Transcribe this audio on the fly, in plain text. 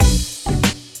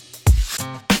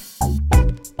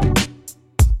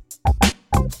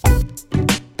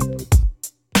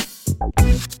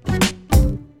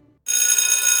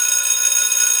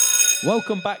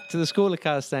Welcome back to the School of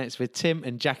Calisthenics with Tim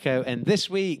and Jacko. And this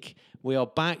week we are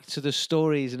back to the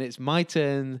stories, and it's my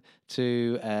turn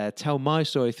to tell my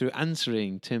story through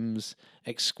answering Tim's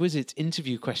exquisite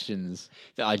interview questions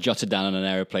that I jotted down on an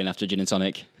aeroplane after gin and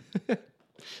tonic.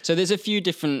 So there's a few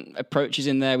different approaches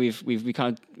in there. We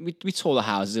tour the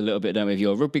houses a little bit, don't we? Of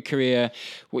your rugby career,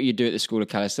 what you do at the School of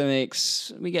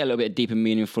Calisthenics. We get a little bit deep and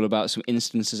meaningful about some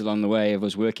instances along the way of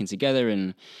us working together,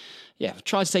 and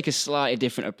try to take a slightly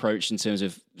different approach in terms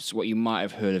of what you might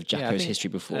have heard of Jacko's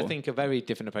history before. I think a very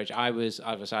different approach. I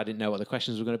didn't know what the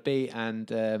questions were going to be,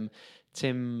 and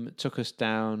Tim took us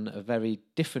down a very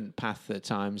different path at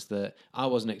times that I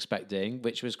wasn't expecting,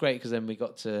 which was great because then we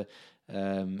got to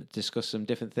discuss some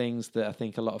different things that I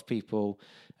think a lot of people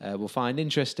will find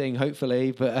interesting,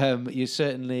 hopefully. But you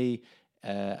certainly,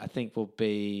 I think, will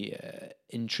be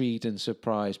intrigued and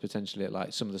surprised potentially at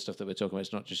like some of the stuff that we're talking about.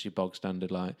 It's not just your bog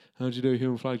standard like, how do you do a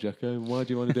human flag, Jacko? Why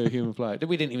do you want to do a human flag?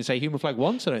 We didn't even say human flag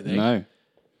once, I don't think. No,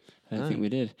 I don't think we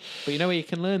did. But you know where you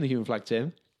can learn the human flag,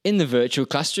 Tim? In the virtual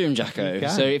classroom, Jacko.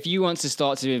 So if you want to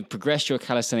start to progress your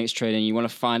calisthenics training, you want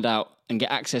to find out and get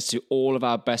access to all of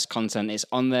our best content. It's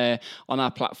on there, on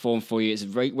our platform for you. It's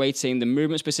rating the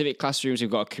movement-specific classrooms. We've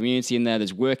got a community in there.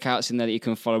 There's workouts in there that you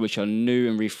can follow, which are new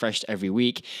and refreshed every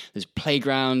week. There's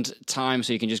playground time,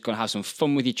 so you can just go and have some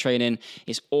fun with your training.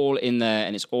 It's all in there,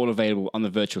 and it's all available on the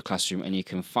virtual classroom, and you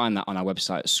can find that on our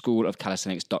website,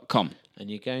 schoolofcalisthenics.com. And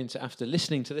you're going to, after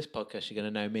listening to this podcast, you're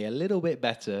going to know me a little bit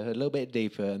better, a little bit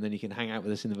deeper, and then you can hang out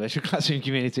with us in the virtual classroom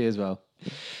community as well.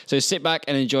 So sit back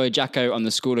and enjoy Jacko on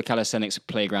the School of Calisthenics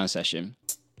playground session.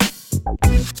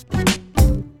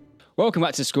 Welcome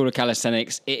back to School of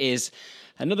Calisthenics. It is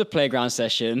another playground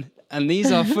session, and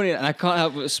these are funny, and I can't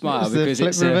help but smile because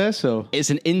it's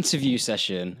an interview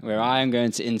session where I am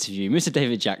going to interview Mr.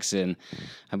 David Jackson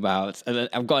about.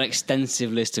 I've got an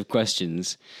extensive list of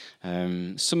questions,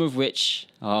 some of which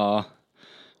are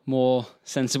more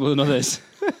sensible than others.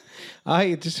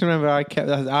 I just remember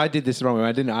I did this the wrong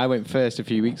way. I went first a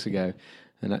few weeks ago,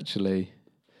 and actually,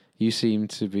 you seem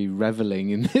to be reveling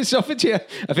in this opportunity.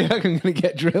 I feel like I'm going to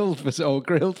get grilled for some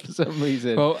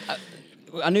reason. Well,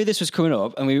 I knew this was coming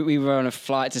up, and we were on a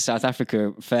flight to South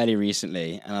Africa fairly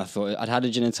recently, and I thought I'd had a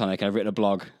gin and tonic, and I've written a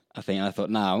blog, I think, and I thought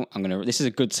now this is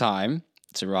a good time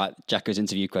to write Jacko's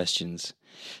interview questions.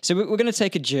 So we're going to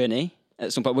take a journey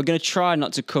at some point. We're going to try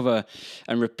not to cover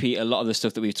and repeat a lot of the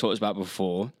stuff that we've talked about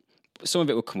before. Some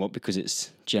of it will come up because it's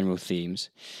general themes.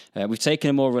 We've taken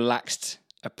a more relaxed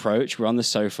approach. We're on the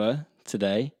sofa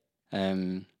today.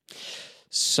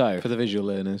 So for the visual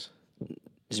learners.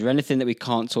 Is there anything that we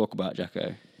can't talk about,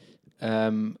 Jacko?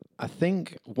 I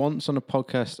think once on a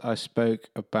podcast I spoke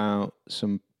about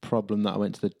some problem that I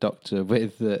went to the doctor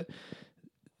with that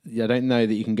I don't know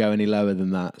that you can go any lower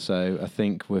than that, so I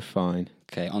think we're fine.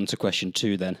 Okay, on to question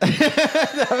 2 then.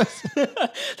 that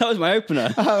was my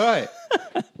opener. Oh, right.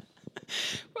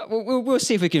 We'll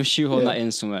see if we can shoehorn that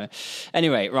in somewhere.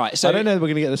 Anyway, right. So I don't know if we're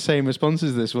going to get the same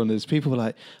responses to this one as people were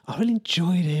like, I really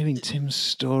enjoyed hearing Tim's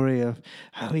story of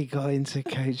how he got into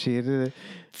coaching.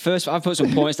 First, I've put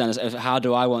some points down as how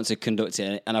do I want to conduct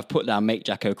it, and I've put down make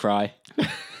Jacko cry.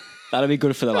 That'll be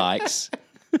good for the likes.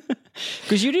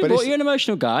 Because you're an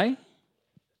emotional guy.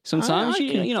 Sometimes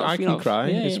I can cry.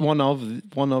 Yeah, it's one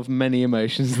of many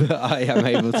emotions that I am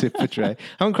able to portray. I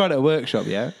haven't cried at a workshop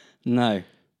yet. No.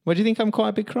 Well, do you think I'm quite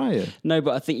a big crier? No,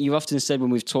 but I think you've often said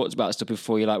when we've talked about stuff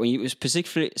before, you're like, when you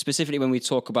specifically when we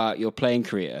talk about your playing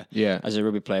career as a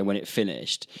rugby player when it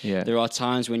finished, there are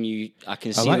times when I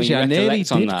can see when you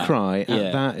recollect on that. I nearly did cry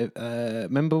at that.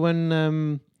 Remember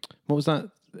when, what was that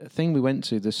thing we went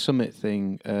to, the summit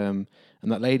thing, and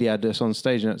that lady had us on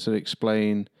stage and had to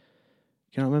explain...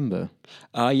 Can I remember?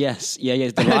 Yes. Yeah.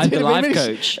 The live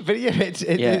coach. But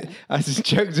I just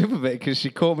choked up a bit because she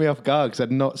caught me off guard because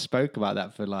I'd not spoke about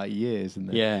that for like years. And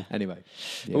then, Anyway.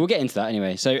 Yeah. Well, we'll get into that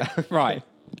anyway. So, right.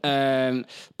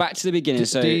 Back to the beginning.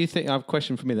 Do you think, I have a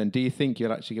question for me then. Do you think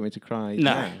you'll actually get me to cry?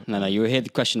 No. You will hear the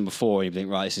question before and you think,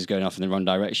 right, this is going off in the wrong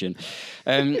direction.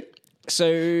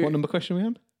 So... What number question are we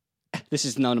on? This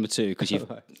is now number 2 because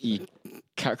you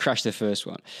crashed the first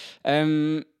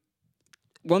one.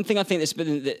 One thing I think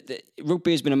that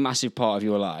rugby has been a massive part of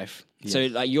your life. Yes. So,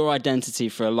 like your identity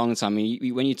for a long time.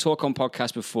 When you talk on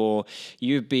podcasts before,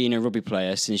 you've been a rugby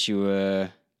player since you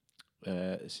were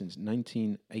since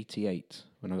 1988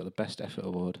 when I got the Best Effort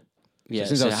Award. Yeah.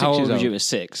 So how old were you?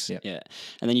 6. Yeah.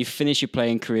 And then you finished your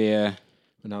playing career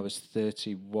when I was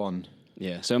 31.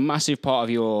 Yeah, so a massive part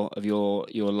of your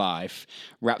life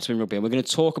wrapped up in rugby, and we're going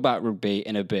to talk about rugby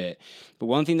in a bit. But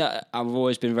one thing that I've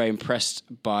always been very impressed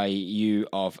by you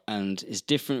of, and is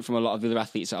different from a lot of the other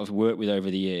athletes that I've worked with over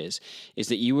the years, is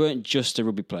that you weren't just a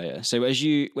rugby player. So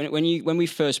when we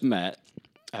first met,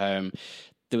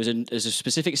 there's a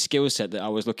specific skill set that I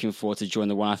was looking for to join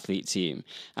the one athlete team,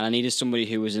 and I needed somebody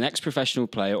who was an ex-professional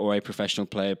player or a professional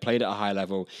player, played at a high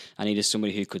level. I needed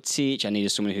somebody who could teach. I needed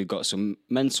somebody who got some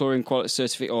mentoring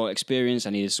certificate or experience. I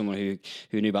needed someone who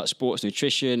knew about sports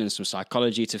nutrition and some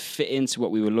psychology to fit into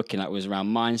what we were looking at was around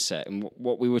mindset. And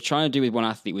what we were trying to do with one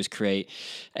athlete was create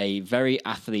a very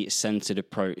athlete-centered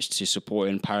approach to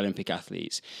supporting Paralympic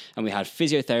athletes. And we had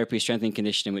physiotherapy, strength and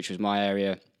conditioning, which was my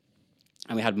area.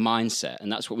 And we had mindset,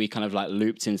 and that's what we kind of like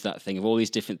looped into that thing of all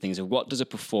these different things of what does a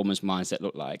performance mindset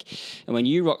look like. And when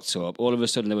you rocked up, all of a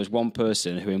sudden there was one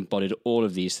person who embodied all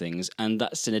of these things, and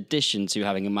that's in addition to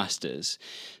having a master's.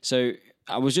 So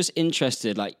I was just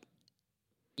interested, like,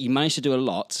 you managed to do a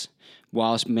lot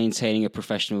whilst maintaining a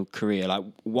professional career. Like,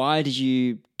 why did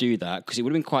you do that? Because it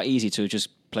would have been quite easy to have just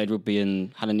played rugby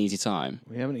and had an easy time.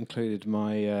 We haven't included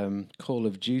my Call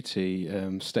of Duty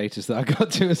status that I got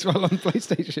to as well on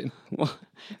PlayStation. What?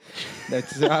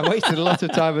 No, I wasted a lot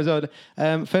of time as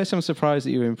well. First, I'm surprised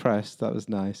that you were impressed. That was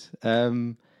nice.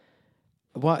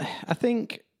 What I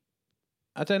think,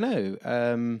 I don't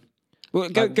know. Well,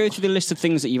 go through the list of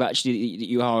things that you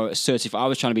are certified. I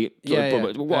was trying to be,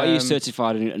 but what are you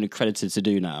certified and accredited to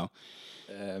do now?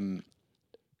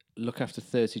 Look after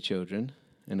 30 children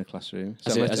in a classroom.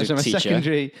 So as a teacher.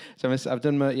 Secondary. I've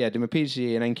done my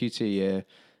PhD and NQT year.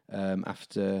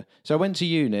 After, so I went to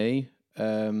uni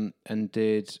and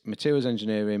did materials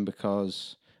engineering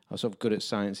because I was sort of good at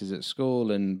sciences at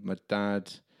school, and my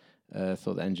dad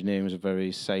thought that engineering was a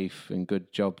very safe and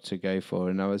good job to go for.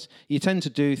 And you tend to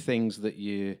do things that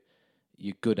you're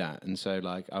good at, and so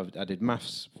like I did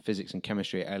maths, physics, and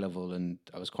chemistry at A level, and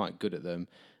I was quite good at them.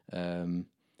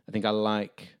 I think I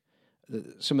like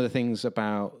some of the things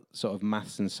about sort of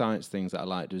maths and science things that I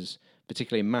liked was,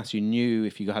 particularly in maths, you knew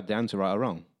if you had the answer right or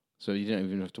wrong. So you didn't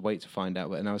even have to wait to find out.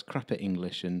 And I was crap at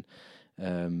English and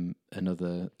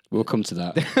other... We'll come to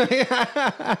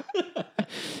that.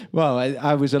 Well,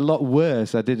 I was a lot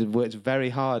worse. I worked very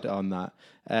hard on that.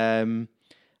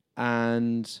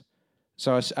 And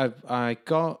so I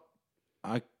got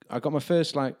my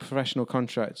first like professional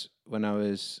contract when I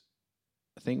was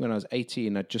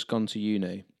 18. I'd just gone to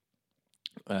uni.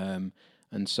 And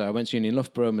so I went to uni in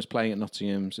Loughborough and was playing at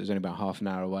Nottingham, so it was only about half an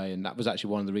hour away, and that was actually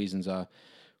one of the reasons I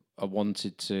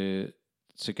wanted to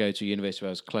go to university where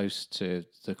I was close to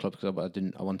the club, because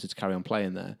I wanted to carry on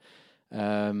playing there.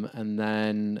 And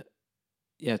then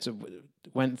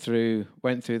went through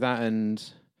that. And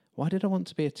why did I want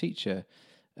to be a teacher?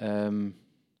 I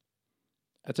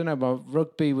don't know, my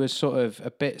rugby was sort of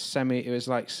a bit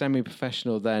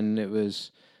semi-professional then. It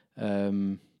was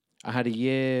I had a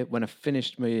year when I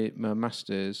finished my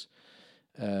master's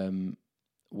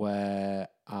where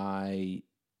I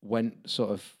went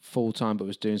sort of full time, but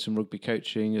was doing some rugby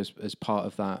coaching as part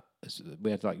of that.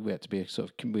 We had to be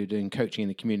we were doing coaching in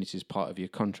the community as part of your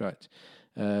contract,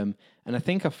 and I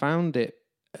think I found it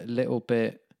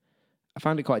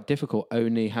quite difficult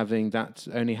only having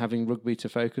rugby to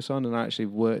focus on, and I actually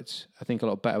worked I think a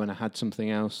lot better when I had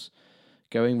something else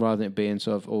going rather than it being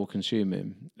sort of all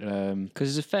consuming.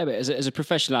 Because there's a fair bit as a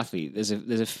professional athlete. There's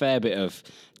a fair bit of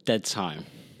dead time.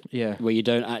 Yeah, where you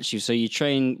don't actually. So you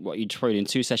train. You train in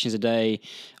 2 sessions a day,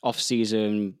 off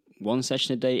season 1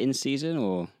 session a day, in season,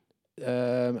 or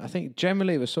I think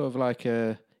generally it was sort of like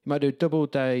you might do a double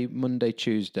day, Monday,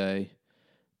 Tuesday,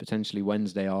 potentially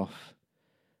Wednesday off,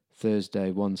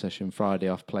 Thursday 1 session, Friday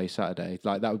off, play Saturday.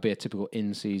 Like that would be a typical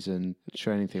in season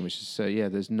training thing. Which is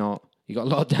there's not. You got a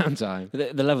lot of downtime.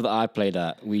 The level that I played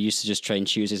at, we used to just train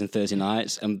Tuesdays and Thursday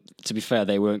nights, and to be fair,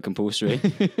 they weren't compulsory,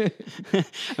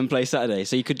 and play Saturday.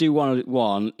 So you could do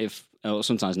one or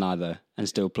sometimes neither, and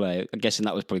still play. I'm guessing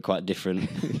that was probably quite different.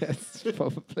 Yes,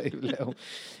 probably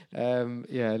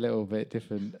a little bit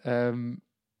different. So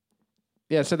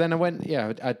then I went.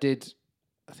 Yeah, I did.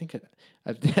 I think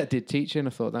I did teaching. I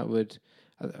thought that would.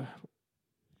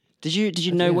 Did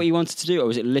you know what you wanted to do, or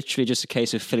was it literally just a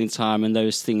case of filling time and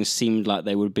those things seemed like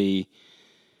they would be?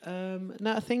 No,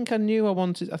 I think I knew I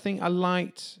wanted. I think I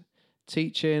liked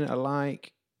teaching. I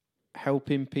like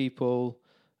helping people.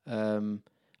 I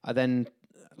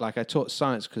taught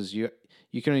science because you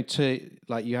can only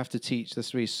you have to teach.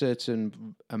 There's a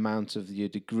certain amount of your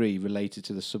degree related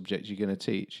to the subject you're going to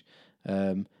teach.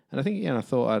 And I think I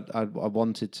thought I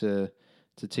wanted to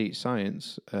teach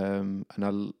science, and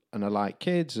I like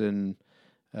kids, and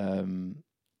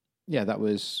that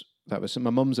was my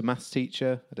mum's a maths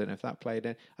teacher. I don't know if that played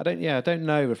in. I don't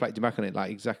know. Reflecting back on it,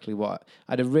 like exactly what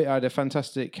I had a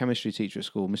fantastic chemistry teacher at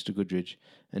school, Mr. Goodridge,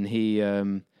 and he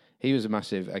was a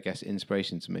massive, I guess,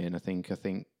 inspiration to me. And I think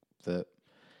that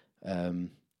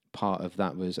part of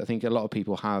that was, I think a lot of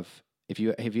people have. If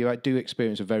you do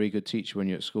experience a very good teacher when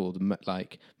you're at school,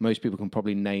 like most people can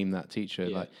probably name that teacher.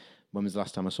 Yeah. Like, when was the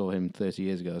last time I saw him? 30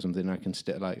 years ago or something. I can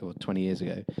still or 20 years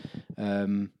ago,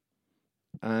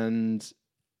 and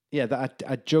yeah, that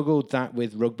I juggled that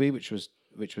with rugby, which was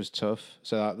tough.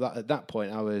 So at that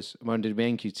point, when I did my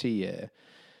NQT year,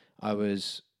 I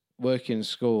was working in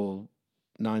school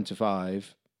 9 to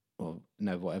 5. Or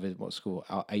no, what school,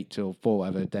 8 till 4,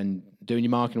 whatever, then doing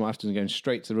your marking all afternoon, going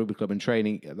straight to the rugby club and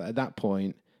training. At that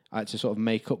point, I had to sort of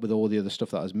make up with all the other stuff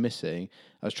that I was missing.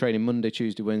 I was training Monday,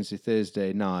 Tuesday, Wednesday,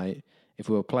 Thursday night. If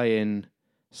we were playing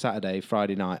Saturday,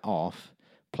 Friday night off,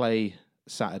 play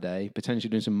Saturday,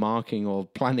 potentially doing some marking or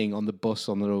planning on the bus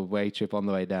on the away trip on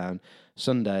the way down.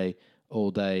 Sunday, all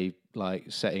day,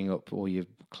 like setting up all your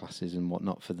classes and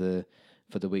whatnot for the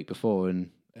week before.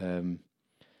 And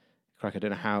I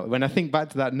don't know how. When I think back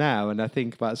to that now, and I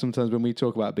think about sometimes when we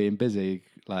talk about being busy,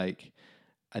 like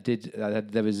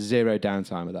there was zero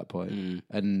downtime at that point.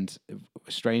 And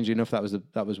strangely enough, that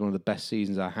was one of the best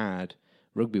seasons I had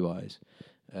rugby wise.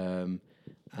 But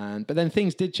then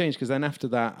things did change, because then after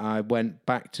that I went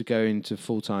back to going to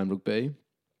full-time rugby,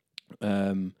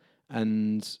 and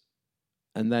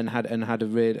then had a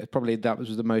real, probably that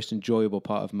was the most enjoyable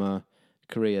part of my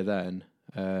career then.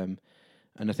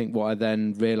 And I think what I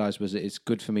then realised was that it's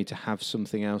good for me to have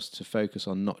something else to focus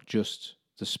on, not just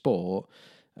the sport.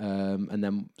 And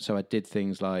then so I did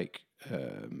things like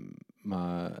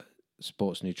my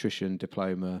sports nutrition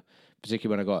diploma,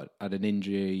 particularly when I had an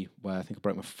injury where I think I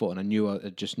broke my foot, and I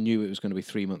just knew it was going to be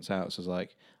 3 months out. So I was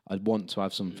like, I'd want to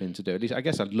have something to do. At least I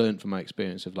guess I'd learned from my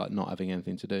experience of like not having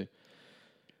anything to do.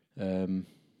 But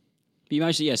you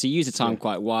managed to, so you used the time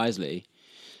quite wisely,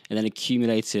 and then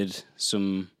accumulated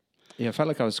some. Yeah, I felt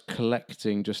like I was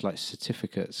collecting just like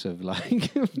certificates of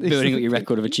like building up your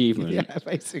record of achievement. Yeah,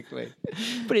 basically.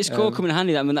 But it's cool, coming in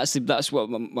handy. I mean, that's what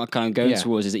my kind of going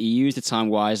towards, is that you use the time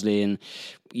wisely, and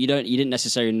you didn't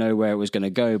necessarily know where it was going to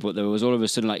go, but there was all of a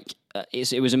sudden like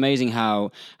it was amazing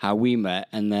how we met,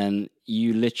 and then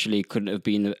you literally couldn't have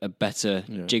been a better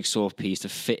jigsaw piece to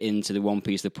fit into the one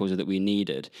piece of the puzzle that we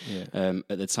needed at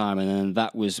the time, and then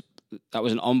that was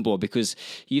an onboard, because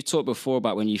you've talked before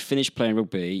about when you finished playing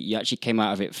rugby, you actually came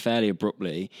out of it fairly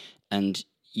abruptly, and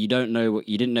you didn't know what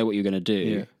you were going to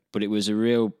do, but it was a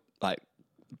real like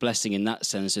blessing in that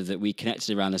sense of that we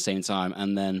connected around the same time,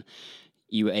 and then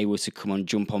you were able to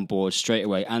jump on board straight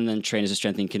away, and then train as a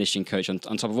strength and conditioning coach on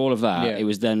top of all of that. It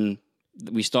was then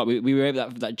we were able,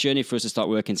 that journey for us to start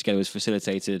working together was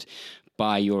facilitated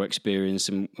by your experience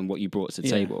and what you brought to the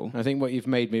table. I think what you've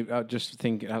made me just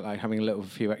think, like having a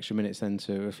few extra minutes then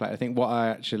to reflect. I think what I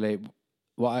actually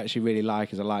really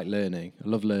like is I like learning. I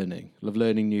love learning. I love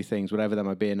learning new things, whatever that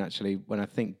might be. And actually, when I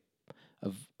think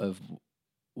of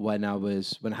when I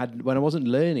wasn't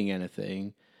learning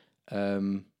anything,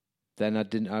 then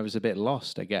I was a bit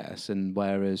lost, I guess. And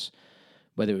whereas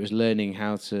whether it was learning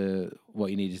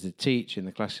what you needed to teach in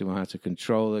the classroom, or how to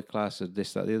control the class, or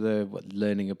this, that, the other,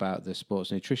 learning about the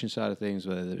sports nutrition side of things,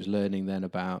 whether it was learning then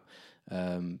about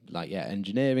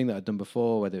engineering that I'd done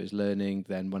before, whether it was learning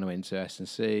then when I went into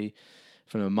S&C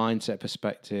from a mindset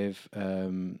perspective.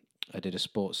 I did a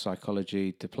sports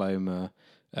psychology diploma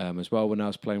as well when I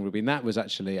was playing rugby, and that was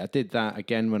actually, I did that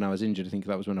again when I was injured. I think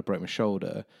that was when I broke my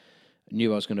shoulder.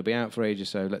 Knew I was going to be out for ages,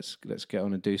 so let's get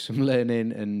on and do some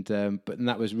learning. And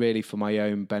that was really for my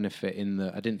own benefit, in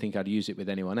that I didn't think I'd use it with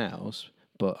anyone else,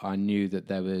 but I knew that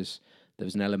there was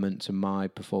an element to my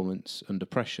performance under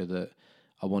pressure that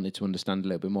I wanted to understand a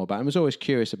little bit more about. I was always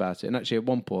curious about it, and actually at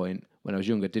one point when I was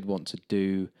younger, I did want to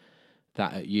do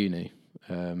that at uni,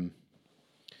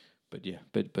 but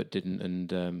didn't.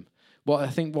 And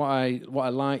what I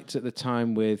liked at the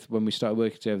time when we started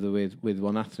working together with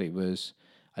one athlete was,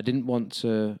 I didn't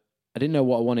know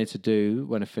what I wanted to do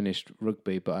when I finished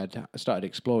rugby, but I started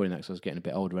exploring that because I was getting a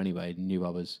bit older anyway.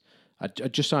 I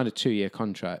just signed a 2-year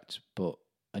contract, but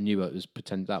I knew it was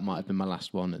that might have been my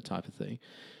last one, that type of thing.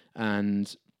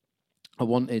 And I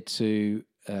wanted to,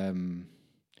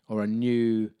 or I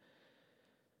knew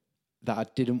that I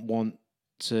didn't want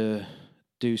to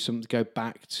go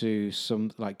back to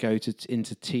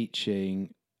into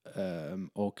teaching,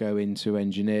 or go into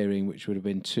engineering, which would have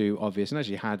been too obvious. And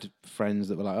actually had friends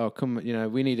that were like, oh, come,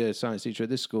 we need a science teacher at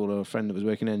this school, or a friend that was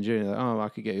working in engineering. Like, oh, I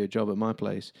could get you a job at my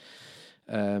place.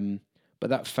 But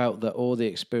that felt that all the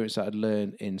experience that I'd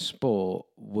learned in sport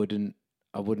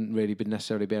I wouldn't really be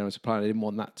necessarily be able to apply. I didn't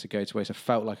want that to go to waste. I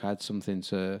felt like I had something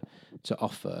to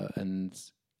offer, and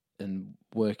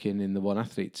working in the one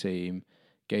athlete team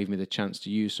gave me the chance to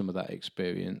use some of that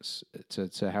experience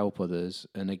to help others.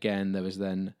 And again, there was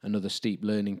then another steep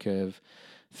learning curve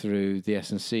through the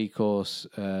S&C course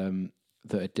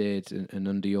that I did, and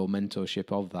under your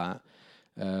mentorship of that.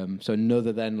 So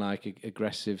another then like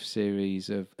aggressive series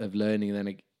of learning,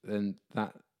 and then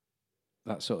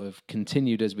that sort of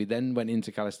continued as we then went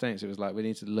into calisthenics. It was like we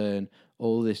need to learn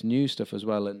all this new stuff as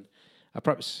well. And I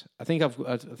think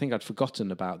I'd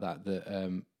forgotten about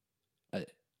that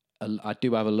I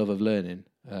do have a love of learning.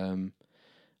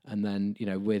 And then,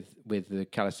 with the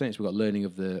calisthenics, we've got learning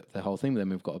of the whole thing. But then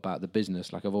we've got about the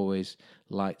business. Like I've always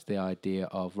liked the idea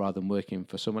of, rather than working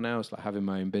for someone else, like having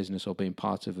my own business or being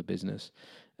part of a business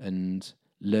and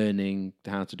learning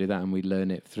how to do that. And we learn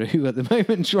it through, at the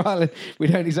moment, trial. We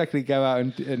don't exactly go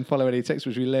out and follow any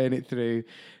textbooks. We learn it through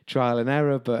trial and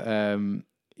error. But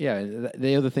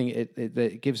the other thing,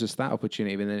 it gives us that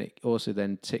opportunity, and then it also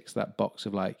then ticks that box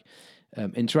of like,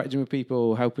 interacting with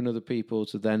people, helping other people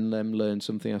to then learn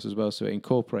something else as well. So it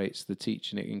incorporates the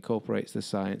teaching, it incorporates the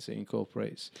science, it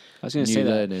incorporates I was going to say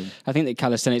learning. I think that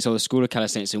calisthenics, or the school of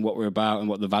calisthenics, and what we're about and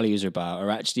what the values are about, are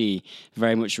actually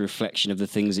very much a reflection of the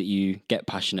things that you get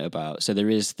passionate about. So there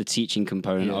is the teaching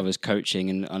component of us coaching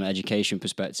and on an education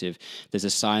perspective. There's the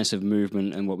science of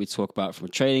movement and what we talk about from a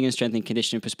training and strength and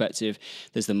conditioning perspective.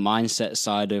 There's the mindset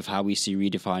side of how we see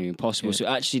redefining impossible. So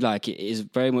actually, like, it is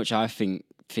very much, I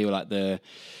feel like the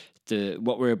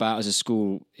what we're about as a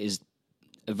school is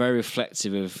very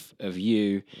reflective of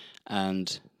you,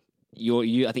 and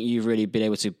I think you've really been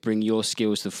able to bring your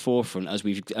skills to the forefront as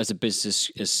the business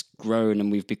has grown,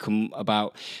 and we've become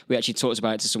about. We actually talked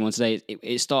about it to someone today.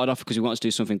 It started off because we wanted to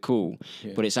do something cool,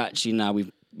 but it's actually now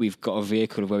we've got a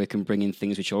vehicle where we can bring in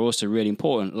things which are also really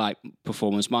important, like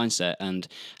performance mindset and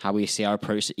how we see our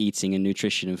approach to eating and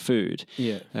nutrition and food.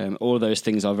 All of those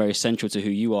things are very central to who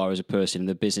you are as a person.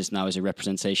 The business now is a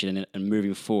representation and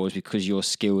moving forward because you're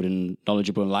skilled and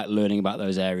knowledgeable and like learning about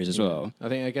those areas as well.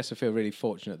 I guess I feel really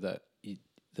fortunate that you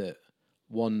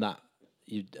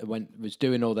was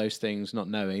doing all those things not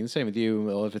knowing. The same with you,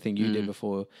 or everything you did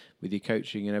before with your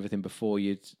coaching and everything before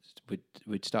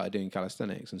we'd started doing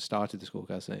calisthenics and started the school of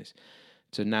calisthenics,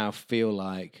 to now feel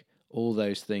like all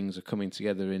those things are coming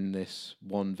together in this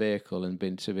one vehicle and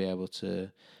to be able to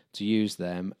use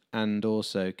them and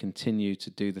also continue to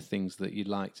do the things that you'd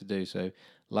like to do. So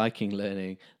liking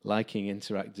learning, liking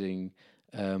interacting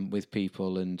with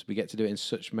people, and we get to do it in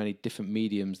such many different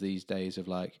mediums these days. Of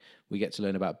like, we get to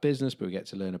learn about business, but we get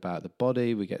to learn about the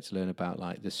body, we get to learn about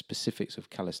like the specifics of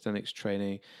calisthenics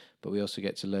training, but we also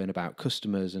get to learn about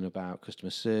customers and about customer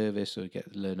service, or we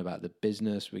get to learn about the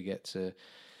business. We get to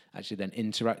actually then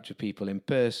interact with people in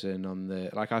person on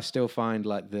I still find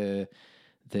like the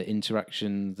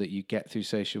interaction that you get through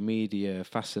social media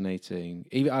fascinating.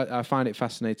 Even I find it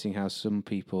fascinating how some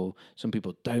people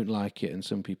don't like it and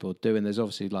some people do. And there's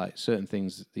obviously like certain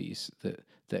things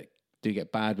that do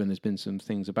get bad when there's been some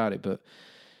things about it. But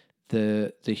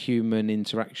the human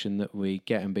interaction that we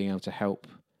get and being able to help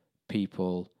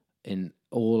people in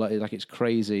all, like it's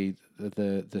crazy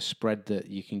the spread that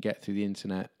you can get through the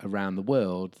internet around the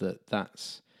world.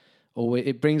 That's. Or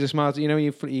it brings a smile. When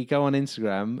you go on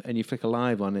Instagram and you flick a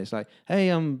live on, it's like, hey,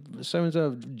 I'm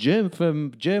so-and-so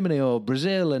from Germany or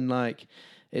Brazil. And like,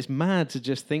 it's mad to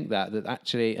just think that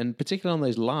actually, and particularly on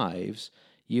those lives,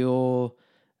 you're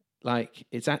like,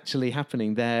 it's actually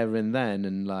happening there and then.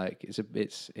 And like,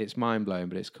 it's mind blowing,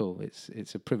 but it's cool.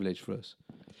 It's a privilege for us.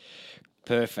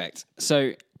 Perfect.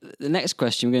 So the next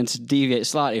question, we're going to deviate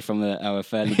slightly from our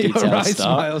fairly detailed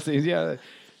start. Yeah.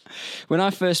 When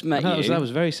I first met you... That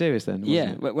was very serious then,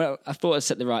 wasn't it? Well, I thought I'd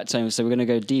set the right tone, so we're going to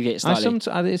go deviate slightly.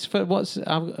 Sorry. No,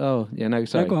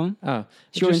 go on. Oh,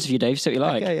 it's your interview, Dave, say what you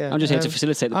like. Okay, yeah. I'm just here to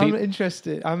facilitate the people.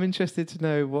 I'm interested to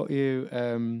know what you...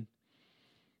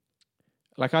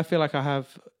 I feel like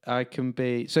I can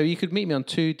be... So you could meet me on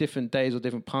 2 different days or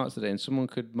different parts of the day, and someone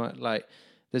could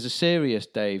there's a serious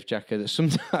Dave, Jacko, that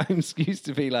sometimes used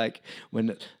to be like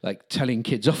when telling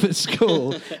kids off at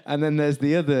school, and then there's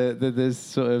the other there's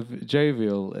sort of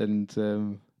jovial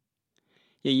and.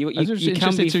 You I'm just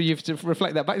interested you to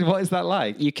reflect that back. What is that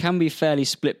like? You can be fairly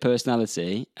split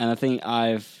personality, and I think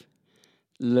I've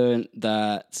learned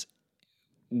that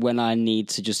when I need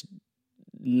to just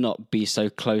not be so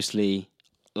closely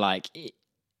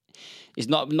it's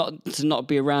not to not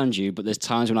be around you, but there's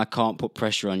times when I can't put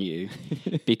pressure on you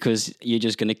because you're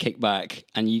just going to kick back,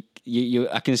 and you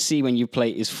I can see when your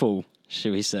plate is full,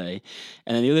 shall we say,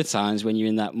 and then the other times when you're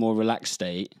in that more relaxed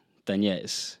state, then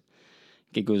yes,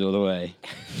 giggles all the way.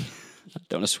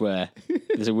 don't want to swear.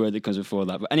 There's a word that comes before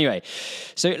that. But anyway,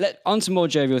 so on to more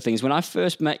jovial things. When I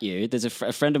first met you, there's a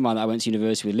friend of mine that I went to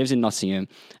university with, lives in Nottingham.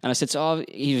 And I said,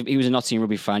 he was a Nottingham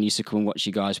rugby fan, used to come and watch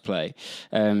you guys play.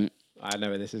 I know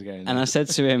where this is going. And I said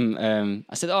to him,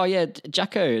 oh yeah,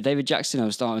 Jacko, David Jackson, I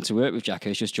was starting to work with Jacko,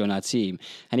 he's just joined our team.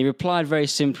 And he replied very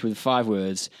simply with 5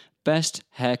 words, best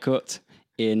haircut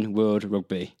in world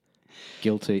rugby.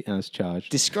 Guilty as charged.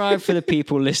 Describe for the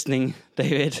people listening,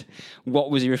 David,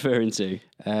 what was he referring to?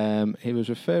 He was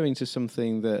referring to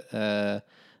something that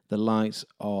the likes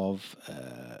of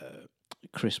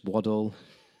Chris Waddle,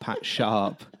 Pat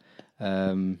Sharp,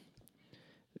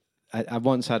 I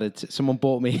once had someone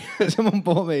bought me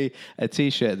a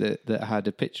T-shirt that had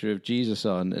a picture of Jesus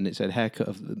on, and it said "haircut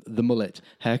of the mullet,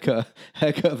 haircut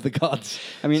of the gods."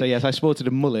 I mean, so yes, I sported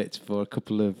a mullet for a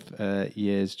couple of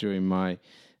years during my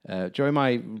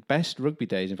best rugby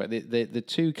days. In fact, the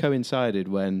two coincided.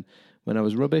 When I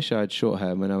was rubbish, I had short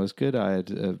hair. When I was good, I had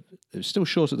it was still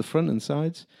short at the front and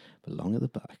sides, but long at the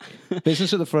back.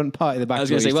 Business at the front, party at the back. I was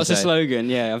going to say, what's the slogan?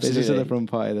 Yeah, absolutely. Business at the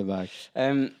front, party at the back.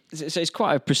 So it's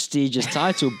quite a prestigious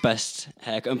title, best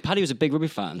haircut. And Paddy was a big rugby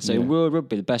fan, so World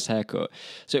Rugby, the best haircut.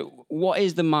 So what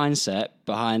is the mindset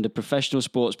behind a professional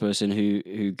sports person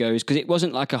who goes, because it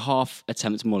wasn't like a half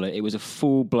attempt mullet, it was a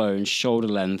full blown shoulder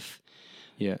length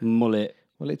mullet.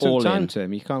 Well, it took time,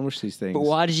 Tim. You can't rush these things. But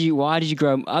why did you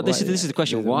grow? This is the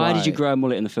question. Why did you grow a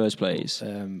mullet in the first place?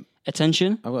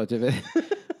 Attention. I've got to do it.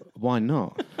 Why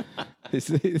not? It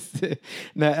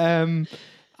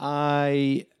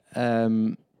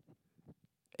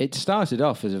started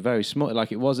off as a very small,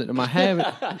 like it wasn't my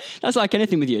hair. That's like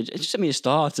anything with you. It just it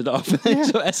started off and then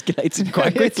sort of escalated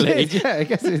quite quickly. It did, I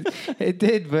guess it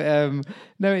did. But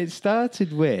no, it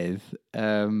started with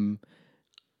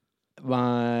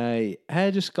my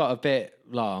hair just got a bit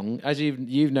long. As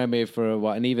you've known me for a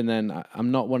while, and even then, I'm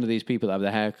not one of these people that have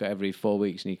the haircut every 4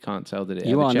 weeks, and you can't tell that it.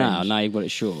 You ever are changed. now you've got it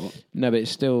short. No, but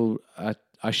it's still.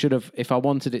 I should have, if I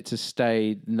wanted it to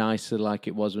stay nicer like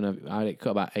it was when I had it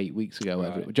cut about 8 weeks ago.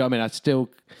 Right. Do you know what I mean?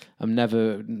 I'm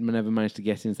never managed to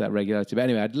get into that regularity. But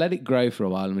anyway, I'd let it grow for a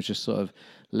while and was just sort of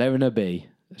letting her be,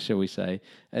 shall we say?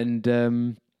 And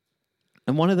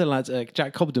one of the lads,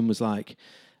 Jack Cobden, was like,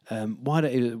 why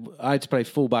don't I had to play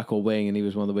fullback or wing, and he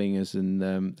was one of the wingers, and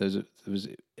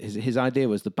his idea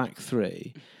was the back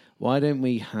three. Why don't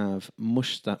we have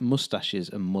mustaches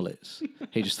and mullets?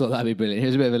 He just thought that'd be brilliant. He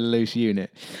was a bit of a loose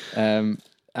unit. And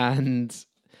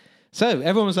so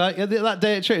everyone was like, that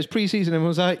day at church, it was pre-season, everyone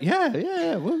was like,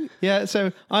 yeah.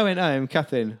 So I went home,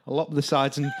 Catherine, I'll lop the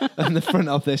sides and the front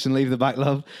of this and leave the back,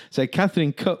 love. So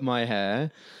Catherine cut my hair.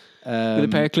 With a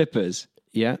pair of clippers?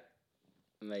 Yeah.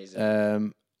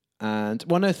 Amazing. And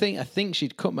one other thing, I think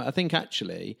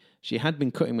actually she had been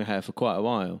cutting my hair for quite a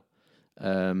while.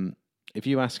 If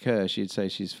you ask her, she'd say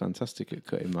she's fantastic at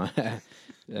cutting my hair.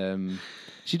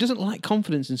 She doesn't like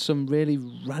confidence in some really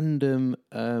random...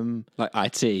 like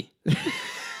IT.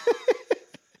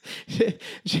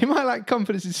 She might lack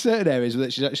confidence in certain areas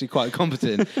that she's actually quite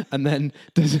competent, and then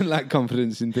doesn't lack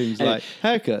confidence in things like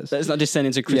haircuts. Let's not descend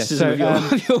into criticism of your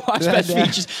wife's best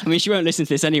features. I mean, she won't listen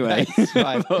to this anyway.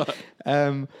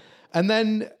 And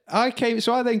then I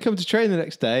then come to train the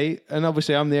next day, and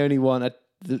obviously I'm the only one.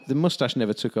 The mustache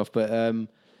never took off, but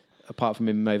apart from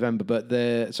in November. But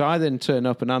so I then turn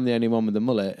up, and I'm the only one with the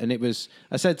mullet. And it was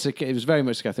very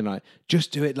much to Catherine like,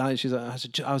 just do it. Like she's like,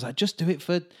 I was like, just do it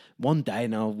for one day,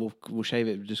 and we'll shave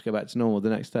it, just go back to normal the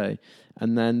next day.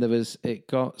 And then it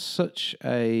got such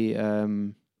a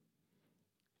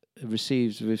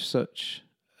received with such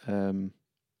I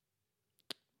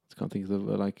can't think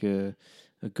of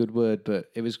a good word, but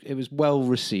it was well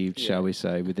received, shall we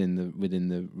say, within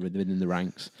the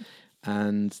ranks.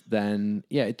 And then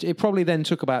it probably then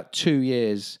took about 2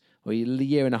 years or a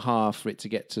year and a half for it to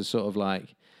get to sort of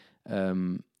like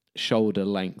shoulder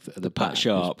length at the back. Pat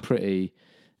Sharp. It was pretty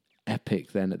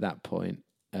epic then at that point.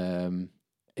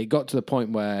 It got to the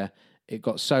point where it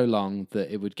got so long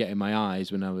that it would get in my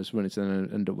eyes when I was running, to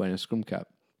then end up wearing a scrum cap,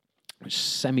 which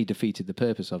semi-defeated the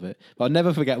purpose of it. But I'll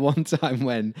never forget one time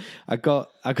when I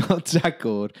got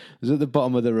tackled, was at the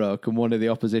bottom of the ruck, and one of the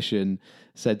opposition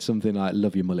said something like,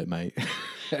 "Love your mullet, mate."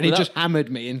 And he just hammered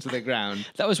me into the ground.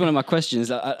 That was one of my questions.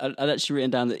 I'd actually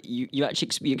written down that you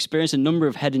experienced a number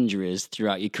of head injuries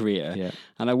throughout your career.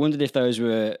 And I wondered if those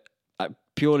were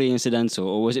purely incidental,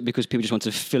 or was it because people just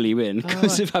wanted to fill you in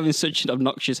because of having such an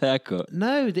obnoxious haircut?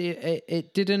 No,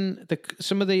 it didn't.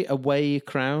 Some of the away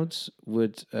crowds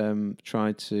would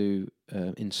try to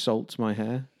insult my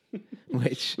hair.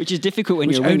 Which is difficult when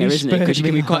you're a winger, isn't it? Because you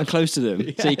can be quite close to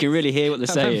them, so you can really hear what they're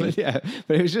saying.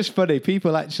 But it was just funny.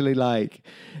 People actually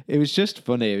it was just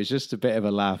funny. It was just a bit of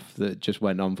a laugh that just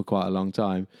went on for quite a long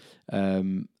time.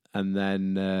 And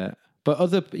then, but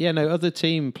other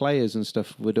team players and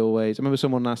stuff would always. I remember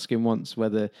someone asking once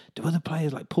whether do other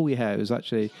players like pull your hair. It was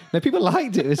actually people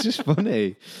liked it. It was just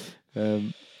funny.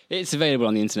 It's available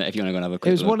on the internet if you want to go and have a quick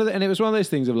It was look. one of those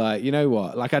things of like, you know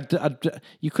what? Like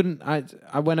you couldn't.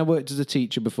 When I worked as a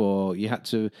teacher before, you had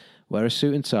to wear a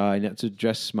suit and tie, and you had to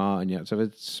dress smart, and you had to have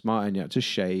a smart, and you had to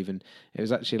shave, and it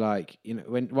was actually like,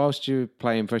 whilst you're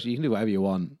playing fresh, you can do whatever you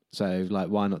want. So like,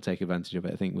 why not take advantage of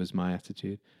it? I think was my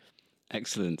attitude.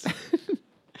 Excellent.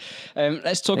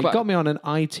 Let's talk about. It got me on an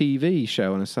ITV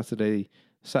show on a Saturday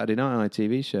night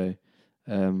ITV show.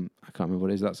 I can't remember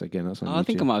what it is. That's on YouTube. I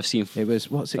think I might have seen. It was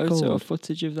what's it photo called? Or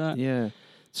footage of that. Yeah,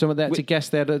 someone they had to guess.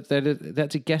 They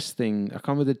had to guess thing. I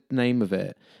can't remember the name of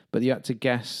it, but you had to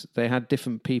guess. They had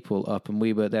different people up, and they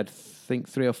had, I think,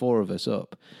 3 or 4 of us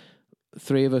up.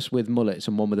 3 of us with mullets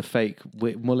and one with a fake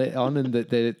mullet on, and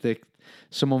the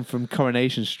someone from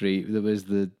Coronation Street. There was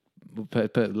the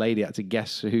lady had to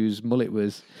guess whose mullet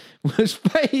was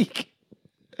fake.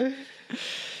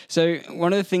 So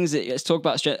one of the things let's talk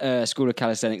about School of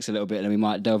Calisthenics a little bit, and we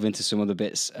might delve into some other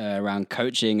bits around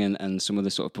coaching and some of the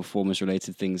sort of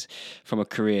performance-related things from a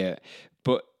career.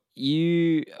 But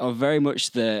you are very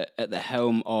much at the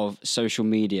helm of social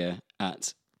media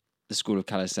at the School of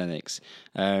Calisthenics.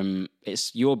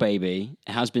 It's your baby.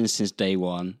 It has been since day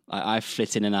one. I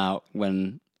flit in and out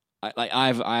when. I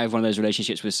have one of those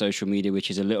relationships with social media, which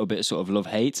is a little bit sort of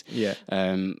love-hate. Yeah.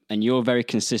 And you're very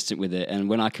consistent with it. And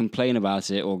when I complain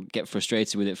about it or get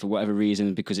frustrated with it for whatever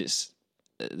reason, because it's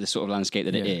the sort of landscape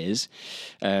that it is,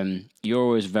 you're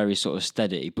always very sort of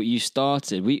steady. But you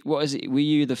started. Were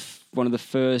you one of the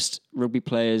first rugby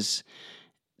players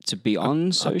to be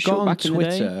on social? I got on back in the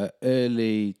day? Twitter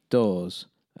early doors.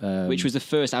 Which was the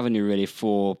first avenue, really,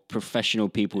 for professional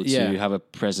people to have a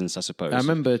presence, I suppose. I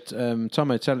remember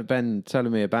Ben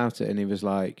telling me about it, and he was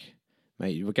like,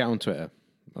 "Mate, we'll get on Twitter."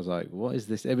 I was like, "What is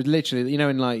this?" It was literally,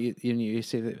 in like you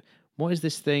see that. What is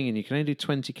this thing? And you can only do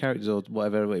 20 characters or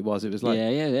whatever it was. It was like,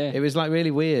 It was like really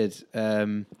weird,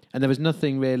 and there was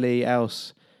nothing really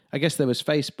else. I guess there was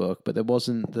Facebook, but there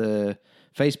wasn't the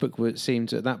Facebook. Seemed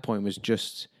to, at that point was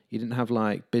just. You didn't have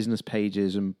like business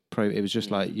pages and it was just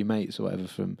like your mates or whatever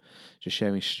from just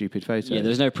sharing stupid photos. Yeah, there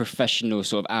was no professional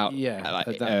sort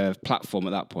of platform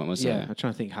at that point, was there? Yeah, I'm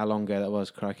trying to think how long ago that was.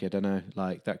 Crikey, I don't know.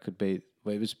 Like that could be.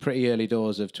 Well, it was pretty early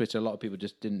doors of Twitter. A lot of people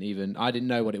just didn't even. I didn't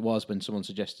know what it was when someone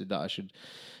suggested that I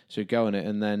should go on it,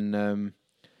 and then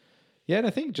and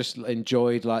I think just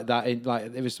enjoyed like that.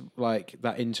 It was like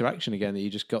that interaction again that you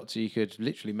just got to. You could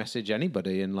literally message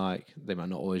anybody, and like they might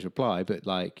not always reply, but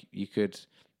like you could.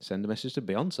 Send a message to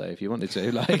Beyonce if you wanted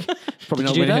to. Like, probably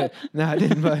Did you do that? No, I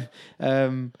didn't.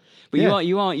 But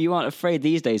you aren't afraid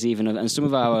these days, even, and some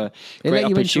of our great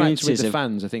opportunities with the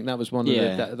fans. I think that was one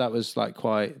of that was like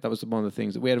that was one of the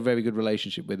things that we had a very good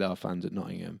relationship with our fans at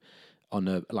Nottingham on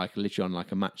literally on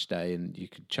a match day, and you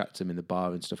could chat to them in the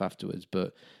bar and stuff afterwards.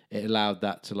 But it allowed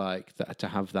that to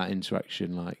have that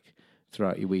interaction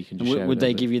throughout your week. And would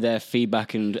they give you their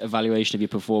feedback and evaluation of your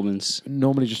performance?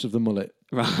 Normally just of the mullet.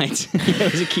 Right. That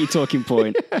was a key talking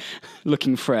point.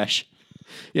 Looking fresh.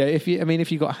 Yeah, if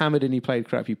you got hammered and you played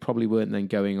crap, you probably weren't then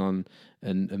going on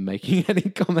and making any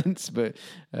comments, but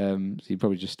so you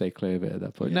probably just stay clear of it at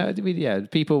that point. Yeah. No,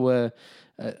 people were,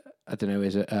 I don't know,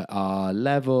 is it at our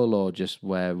level or just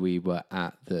where we were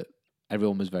at, that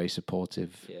everyone was very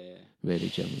supportive, really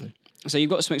generally. So you've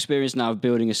got some experience now of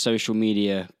building a social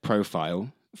media profile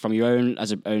from your own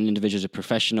individual, as a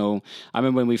professional. I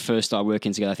remember when we first started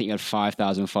working together, I think you had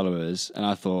 5,000 followers, and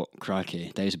I thought,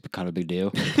 crikey, that is kind of a big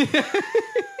deal.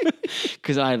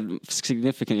 Because I had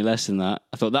significantly less than that.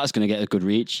 I thought that's going to get a good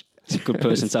reach. It's a good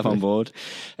person to have on board.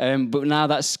 But now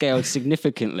that's scaled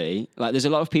significantly. Like, there's a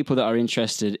lot of people that are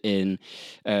interested in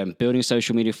building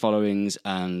social media followings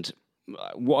and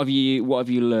what have you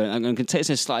learned? I'm going to take this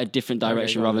in a slightly different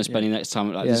direction rather than spending next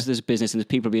time. There's business and there's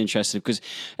people be interested because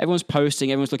everyone's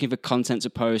posting, everyone's looking for content to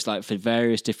post, like for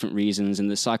various different reasons. And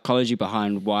the psychology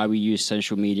behind why we use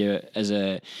social media as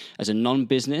a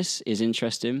non-business is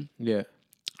interesting. Yeah.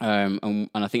 And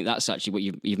I think that's actually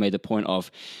what you've made the point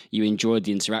of. You enjoyed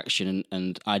the interaction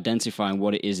and identifying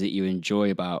what it is that you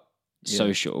enjoy about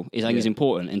social. I think is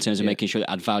important in terms of making sure that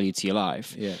add value to your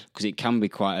life. Yeah. Because it can be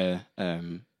quite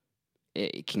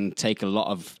it can take a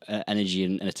lot of energy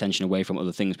and attention away from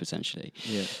other things potentially.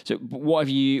 Yeah. So what have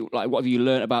you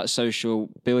learned about social,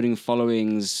 building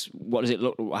followings? What does it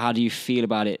look? How do you feel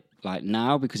about it like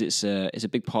now, because it's a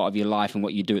big part of your life and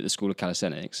what you do at the School of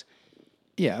Calisthenics?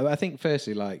 Yeah, I think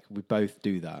firstly, like we both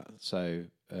do that. So,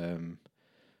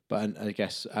 but I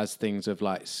guess as things have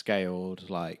like scaled,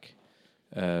 like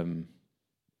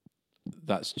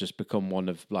that's just become one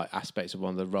of like aspects of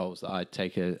one of the roles that I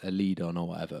take a lead on or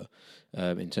whatever,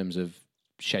 in terms of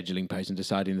scheduling posts and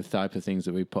deciding the type of things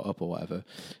that we put up or whatever.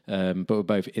 But we're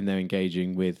both in there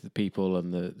engaging with the people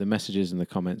and the messages and the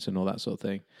comments and all that sort of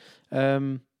thing.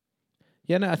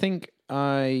 Yeah, no, I think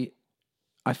I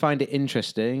find it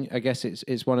interesting. I guess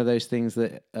it's one of those things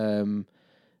that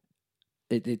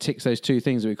it ticks those two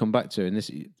things that we come back to, and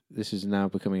this is now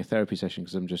becoming a therapy session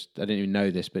because I didn't even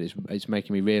know this, but it's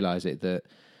making me realise it, that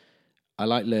I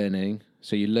like learning.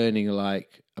 So you're learning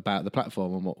like about the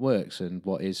platform and what works and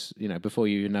what is, before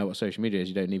you know what social media is,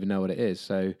 you don't even know what it is.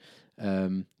 So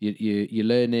you're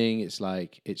learning. It's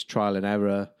like it's trial and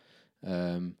error.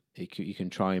 You can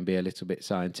try and be a little bit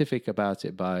scientific about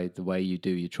it by the way you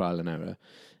do your trial and error,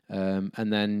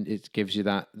 and then it gives you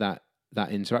that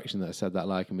interaction that I said that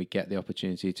like, and we get the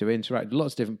opportunity to interact with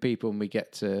lots of different people, and we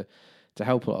get to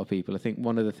help a lot of people. I think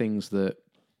one of the things that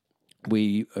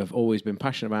we have always been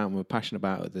passionate about, and we're passionate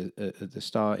about at the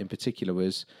start in particular,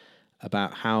 was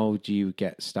about how do you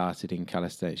get started in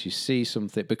calisthenics. You see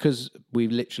something, because we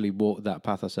literally walked that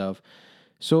path ourselves,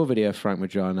 saw a video of Frank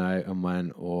Madrano and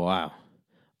went, oh, wow,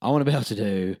 I want to be able to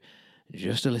do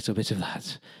just a little bit of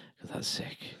that, because that's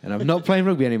sick. And I'm not playing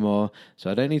rugby anymore,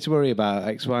 so I don't need to worry about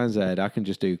X, Y, and Z. I can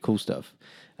just do cool stuff.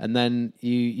 And then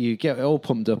you get all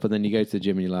pumped up, and then you go to the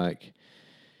gym and you're like,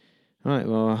 right,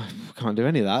 well, I can't do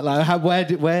any of that. Like,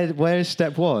 where is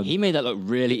step one? He made that look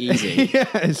really easy. Yeah,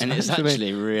 and it's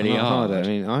actually really hard. I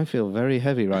mean, I feel very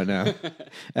heavy right now.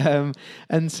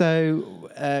 And so,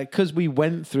 because we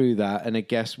went through that, and I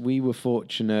guess we were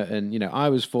fortunate, and, I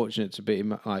was fortunate to be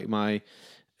in my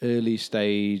early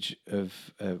stage of,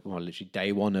 literally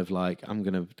day one of like, I'm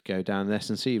going to go down the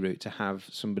S&C route, to have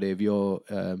somebody of your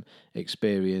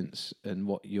experience and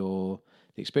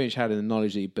the experience you had and the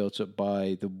knowledge that you built up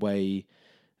by the way,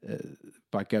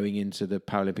 by going into the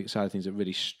Paralympic side of things, that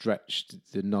really stretched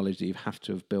the knowledge that you have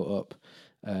to have built up.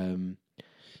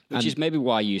 Which is maybe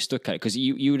why you stuck at it, because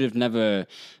you would have never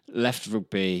left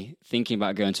rugby thinking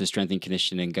about going to strength and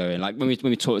conditioning, going, like when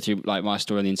we talked through like my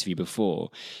story in the interview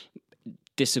before,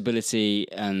 disability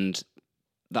and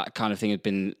that kind of thing had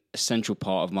been a central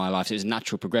part of my life. So it was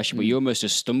natural progression, but you almost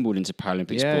just stumbled into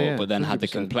Paralympic sport, but then 100%. Had the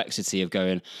complexity of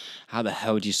going, how the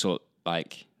hell do you sort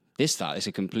like this? That it's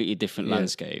a completely different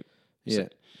landscape. Yeah. So,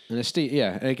 and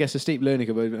and I guess a steep learning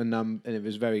curve, and it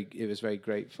was very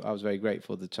great. I was very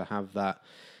grateful to have that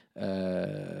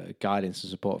guidance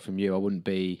and support from you. I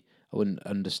wouldn't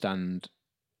understand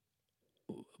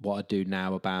what I do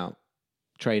now about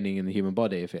training in the human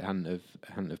body if it hadn't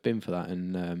have been for that.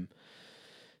 And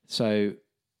so,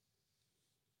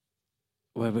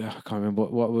 I can't remember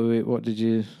what were you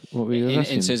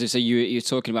asking? So you're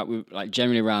talking about like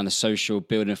generally around the social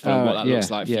building from what that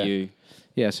looks like for you.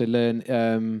 Yeah. So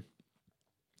learn.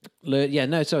 Yeah.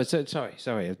 No. Sorry.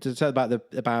 To tell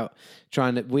about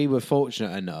trying to. We were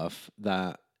fortunate enough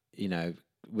that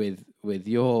with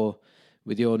your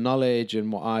knowledge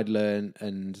and what I'd learned,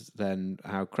 and then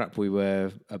how crap we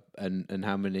were, and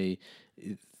how many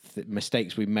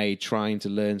mistakes we made trying to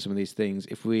learn some of these things.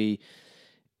 If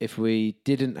we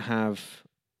didn't have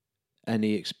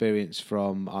any experience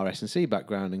from our S&C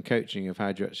background and coaching of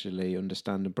how do you actually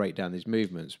understand and break down these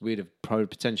movements, we'd have probably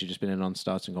potentially just been a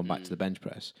non-starter and gone back to the bench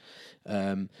press.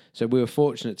 So we were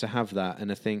fortunate to have that,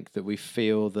 and I think that we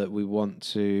feel that we want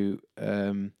to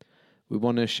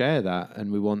share that,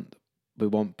 and we want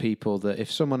people that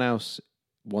if someone else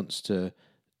wants to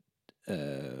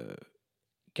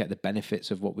get the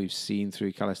benefits of what we've seen through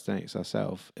calisthenics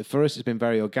ourselves. For us, it's been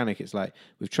very organic. It's like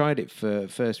we've tried it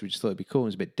first. We just thought it'd be cool.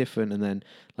 It's a bit different, and then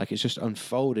like it's just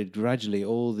unfolded gradually.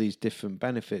 All these different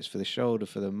benefits for the shoulder,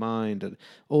 for the mind, and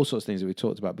all sorts of things that we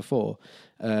talked about before.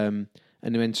 And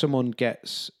when someone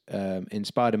gets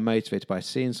inspired and motivated by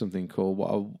seeing something cool,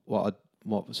 what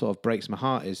sort of breaks my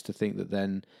heart is to think that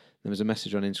then. There was a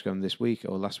message on Instagram this week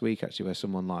or last week actually where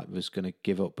someone like was going to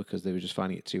give up because they were just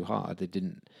finding it too hard. They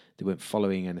weren't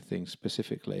following anything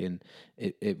specifically, and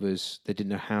they didn't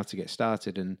know how to get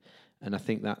started. And I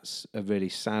think that's a really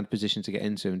sad position to get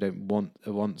into, and I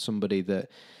want somebody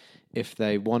that if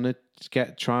they want to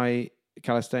try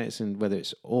calisthenics, and whether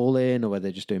it's all in or whether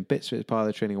they're just doing bits of it as part of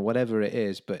the training or whatever it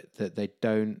is, but that they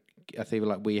don't. I feel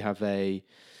like we have a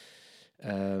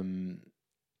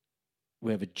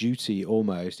a duty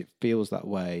almost. It feels that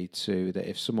way to that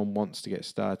if someone wants to get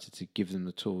started, to give them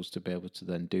the tools to be able to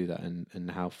then do that,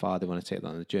 and how far they want to take that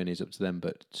on the journey is up to them.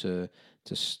 But to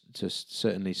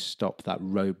certainly stop that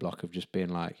roadblock of just being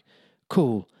like,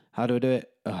 cool, how do I do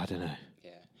it? Oh, I don't know.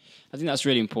 Yeah, I think that's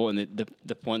really important.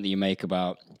 The point that you make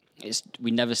about we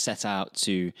never set out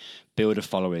to build a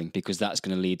following because that's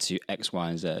going to lead to X, Y,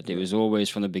 and Z. It was always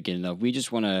from the beginning of we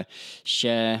just want to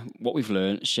share what we've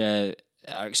learned, share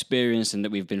our experience, and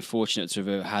that we've been fortunate to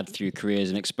have had through careers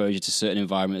and exposure to certain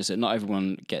environments that not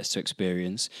everyone gets to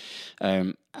experience,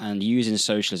 and using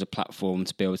social as a platform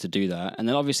to be able to do that. And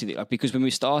then obviously, because when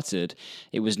we started,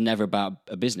 it was never about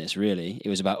a business really. It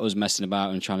was about us messing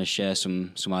about and trying to share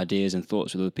some ideas and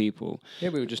thoughts with other people. Yeah,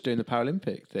 we were just doing the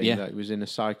Paralympic thing. Yeah. Like, it was in a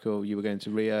cycle. You were going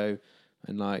to Rio,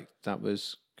 and like that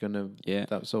was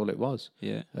that's all it was.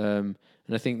 Yeah. And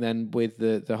I think then with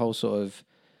the whole sort of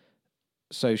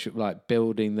social, like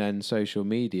building then social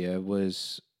media,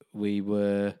 was we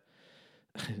were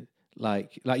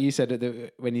like you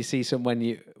said, when you see someone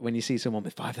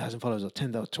with 5,000 followers or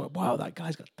 10,000, 12, wow, that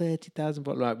guy's got 30,000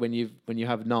 followers. Like when you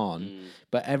have none,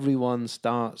 but everyone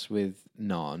starts with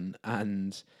none,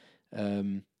 and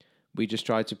we just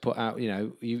try to put out,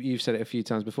 you've said it a few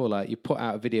times before, like you put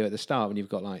out a video at the start when you've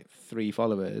got like 3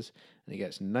 followers and it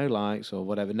gets no likes or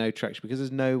whatever, no traction, because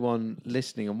there's no one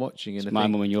listening and watching. And it's my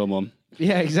mum and your mum.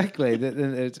 Yeah, exactly. and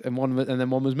then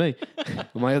one was me,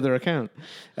 my other account.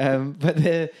 But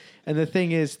the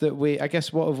thing is that I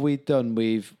guess what have we done?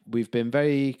 We've been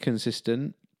very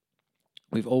consistent.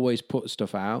 We've always put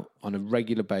stuff out on a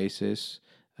regular basis,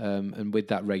 and with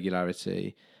that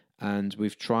regularity, and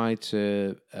we've tried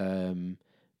to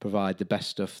provide the best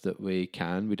stuff that we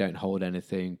can. We don't hold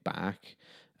anything back.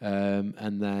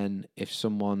 And then if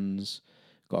someone's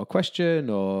got a question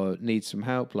or needs some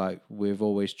help, like we've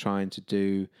always trying to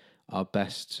do our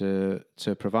best to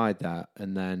provide that.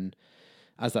 And then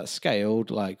as that's scaled,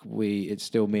 like it's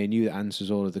still me and you that answers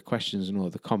all of the questions and all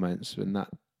of the comments, and that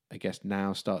I guess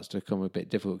now starts to become a bit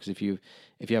difficult, because if you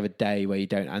have a day where you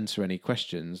don't answer any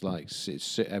questions, like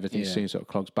everything soon sort of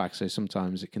clogs back. So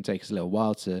sometimes it can take us a little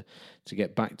while to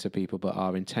get back to people, but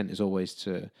our intent is always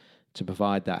to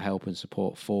provide that help and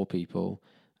support for people.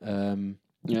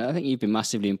 I think you've been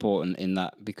massively important in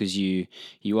that, because you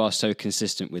are so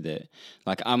consistent with it.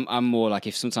 Like I'm more like,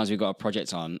 if sometimes we've got a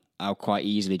project on, I'll quite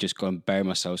easily just go and bury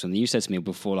myself. And you said to me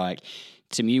before, like,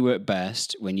 to me, you work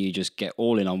best when you just get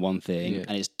all in on one thing,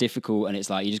 and it's difficult, and it's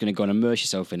like you're just going to go and immerse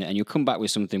yourself in it, and you'll come back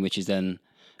with something which is then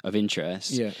of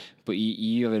interest. Yeah. But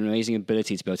you have an amazing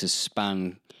ability to be able to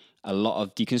span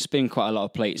you can spin quite a lot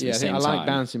of plates at the same time. I like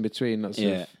bouncing between lots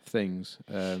of things.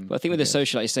 But I think with the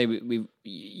social, like you say,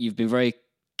 you've been very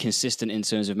consistent in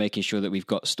terms of making sure that we've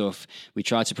got stuff. We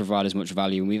try to provide as much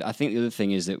value. And I think the other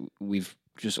thing is that we've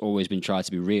just always been trying to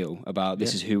be real about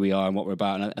this is who we are and what we're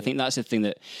about. And I think that's the thing,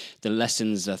 that the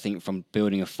lessons, I think, from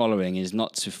building a following is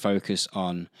not to focus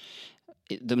on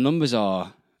the numbers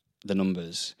are the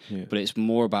numbers, but it's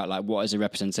more about like what is a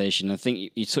representation. I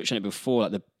think you touched on it before,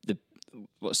 like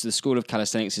what's the school of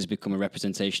calisthenics has become a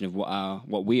representation of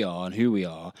what we are and who we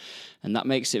are, and that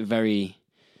makes it very.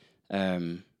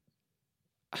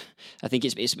 I think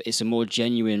it's a more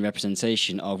genuine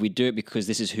representation of, we do it because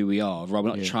this is who we are. We're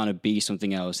not trying to be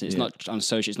something else. It's not on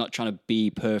social. It's not trying to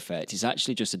be perfect. It's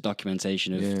actually just a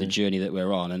documentation of the journey that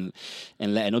we're on, and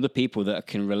letting other people that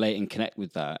can relate and connect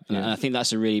with that. And I think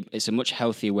that's it's a much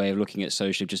healthier way of looking at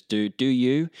social. Just do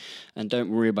you, and don't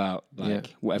worry about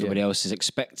what everybody else is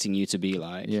expecting you to be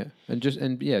like. Yeah,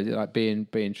 like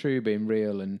being true, being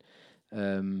real,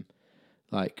 and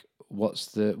like. What's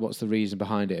the reason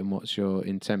behind it, and what's your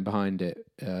intent behind it?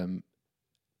 And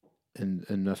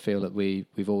I feel that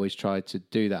we've always tried to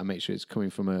do that and make sure it's coming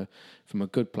from a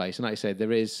good place. And like I say,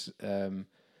 there is, I'm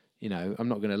not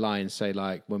going to lie and say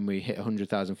like when we hit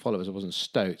 100,000 followers, I wasn't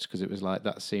stoked, because it was like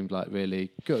that seemed like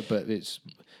really good. But it's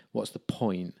what's the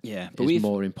point? Yeah, but it's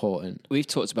more important. We've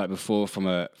talked about it before from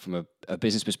a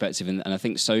business perspective, and I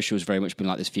think social has very much been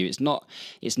like this for you.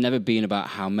 It's never been about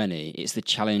how many. It's the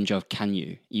challenge of, can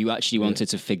you actually wanted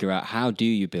to figure out, how do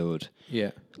you build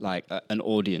like an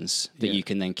audience that you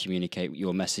can then communicate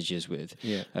your messages with.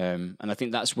 And I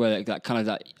think that's where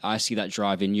that I see that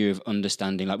drive in you of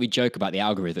understanding. Like, we joke about the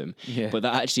algorithm, but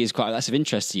that actually is that's of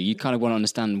interest to you. You kind of want to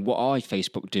understand, what are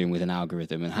Facebook doing with an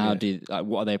algorithm, and how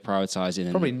what are they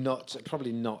prioritizing?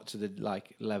 Probably not to the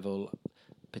like level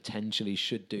potentially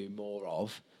should do more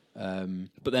of.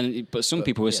 But some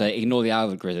people will say, ignore the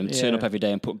algorithm, turn up every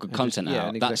day and put good content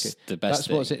out. Exactly. That's the best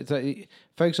thing.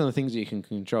 Focus on the things that you can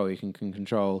control. You can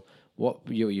control what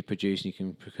you produce, and you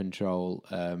can control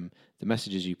the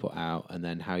messages you put out, and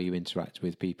then how you interact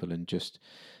with people, and just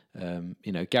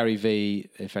Gary V.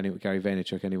 Gary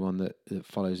Vaynerchuk, anyone that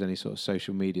follows any sort of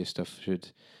social media stuff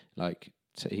should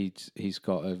he's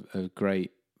got a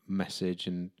great message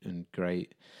and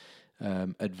great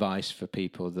advice for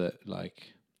people that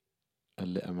like.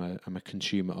 I'm a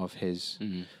consumer of his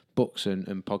books and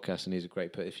podcasts, and he's a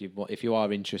great. But if you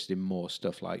are interested in more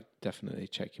stuff, like definitely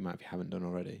check him out if you haven't done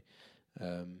already.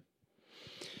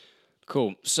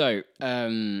 Cool. So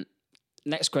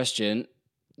next question: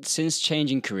 since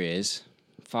changing careers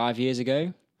 5 years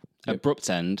ago, abrupt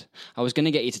end, I was going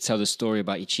to get you to tell the story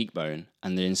about your cheekbone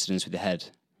and the incidents with the head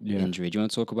injury. Do you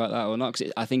want to talk about that or not?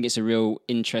 Because I think it's a real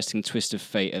interesting twist of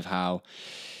fate of how.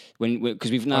 Because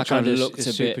we've now kind of looked a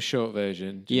bit super short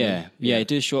version. Do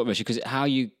a short version because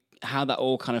how that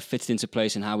all kind of fitted into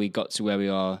place and how we got to where we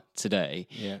are today.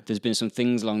 Yeah. There's been some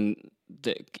things along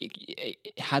that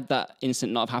had that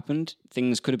incident not have happened,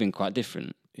 things could have been quite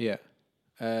different. Yeah.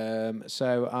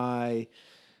 So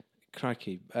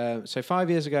 5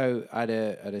 years ago, I had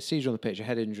a seizure on the pitch, a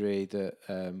head injury that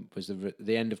was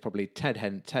the end of probably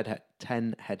 10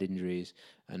 head injuries,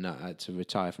 and I had to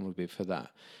retire from rugby for that.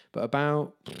 But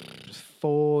about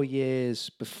 4 years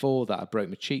before that, I broke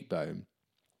my cheekbone,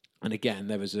 and again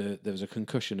there was a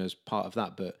concussion as part of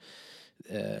that. But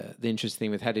the interesting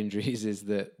thing with head injuries is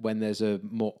that when there's a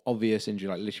more obvious injury,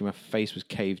 like literally my face was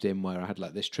caved in where I had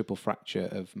like this triple fracture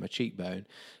of my cheekbone,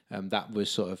 that was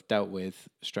sort of dealt with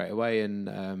straight away,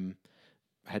 and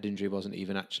head injury wasn't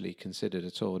even actually considered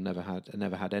at all. I never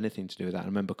had anything to do with that. I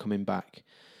remember coming back,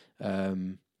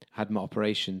 had my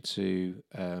operation to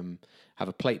have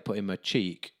a plate put in my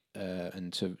cheek,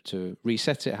 and to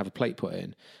reset it, have a plate put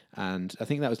in, and I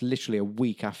think that was literally a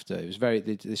week after. It was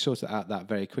they sorted out that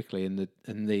very quickly, and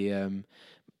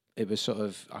it was sort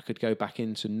of I could go back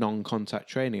into non-contact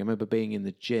training. I remember being in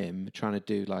the gym trying to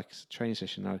do like a training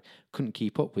session. I couldn't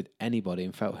keep up with anybody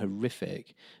and felt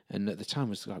horrific. And at the time I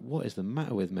was like, what is the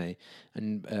matter with me?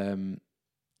 And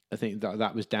I think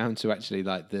that was down to actually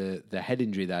like the head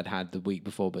injury that I'd had the week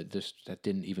before, but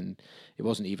it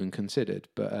wasn't even considered.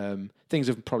 But things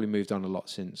have probably moved on a lot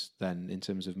since then in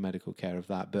terms of medical care of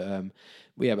that. But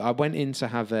I went in to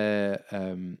have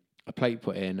a plate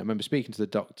put in. I remember speaking to the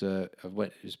doctor.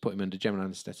 Just put him under general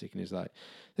anaesthetic, and he's like,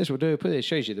 "This will do. It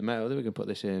shows you the metal. Then we can put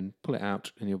this in, pull it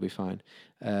out, and you'll be fine."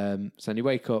 So then you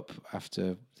wake up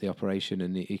after the operation,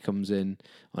 and he comes in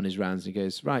on his rounds, and he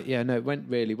goes, "Right, yeah, no, it went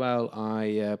really well.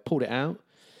 I pulled it out."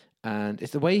 And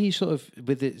it's the way he sort of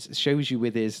shows you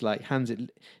with his like hands.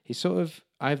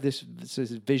 I have this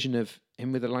vision of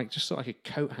him with just sort of like a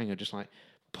coat hanger, just like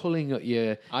pulling at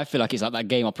your. I feel like it's like that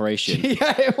game Operation.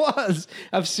 Yeah, it was.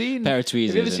 I've seen pair of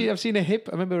tweezers. Have you ever seen? I've seen a hip.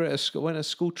 I remember went on a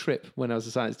school trip when I was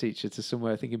a science teacher to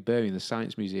somewhere, I think in Birmingham, the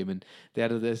Science Museum, and they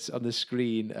had this on the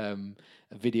screen a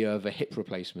video of a hip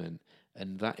replacement.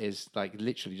 And that is like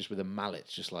literally just with a mallet,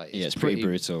 just like it's pretty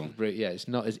brutal. Yeah, it's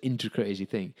not as intricate as you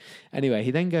think. Anyway,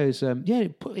 he then goes,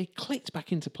 it clicked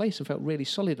back into place and felt really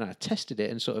solid. And I tested it,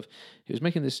 and sort of he was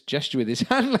making this gesture with his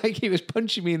hand, like he was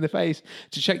punching me in the face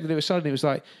to check that it was solid. And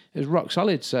it was rock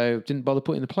solid, so didn't bother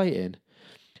putting the plate in.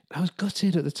 I was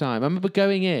gutted at the time. I remember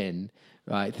going in.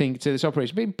 Right, think to this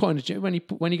operation being put in when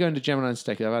you go into general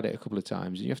anaesthetic. I've had it a couple of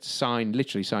times, and you have to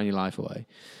literally sign your life away.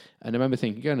 And I remember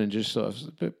thinking, going and just sort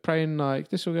of praying like,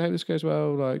 this will hope this goes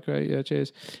well, like great, yeah,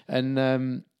 cheers.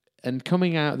 And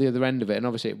coming out the other end of it, and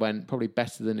obviously it went probably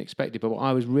better than expected. But what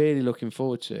I was really looking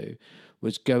forward to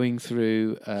was going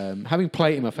through having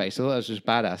plate in my face. I thought that was just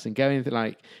badass, and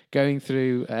going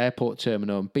through airport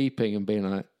terminal and beeping and being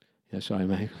like, yeah, sorry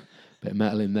mate, bit of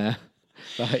metal in there.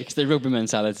 It's the rugby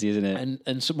mentality, isn't it?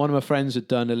 And one of my friends had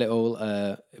done a little.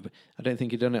 I don't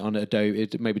think he'd done it on Adobe.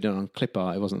 It maybe done it on clip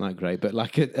art. It wasn't that great, but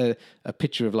like a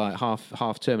picture of like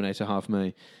half Terminator, half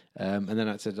me. And then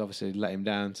I had to obviously let him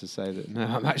down to say that no,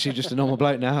 I'm actually just a normal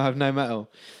bloke now. I have no metal.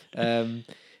 And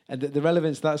the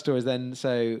relevance of that story is then,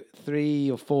 so 3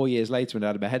 or 4 years later, when I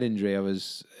had a head injury, I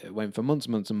went for months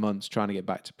and months trying to get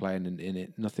back to playing, and in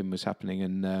it nothing was happening.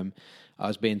 And I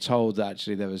was being told that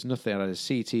actually there was nothing. I had a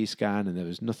CT scan and there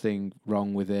was nothing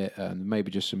wrong with it, and maybe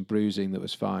just some bruising that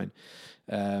was fine.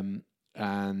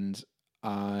 And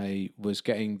I was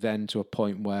getting then to a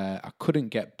point where I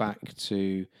couldn't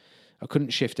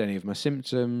shift any of my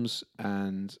symptoms,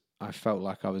 and I felt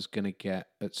like I was going to get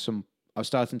I was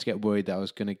starting to get worried that I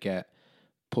was going to get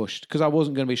pushed, because I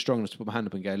wasn't going to be strong enough to put my hand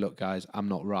up and go, look guys, I'm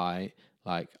not right.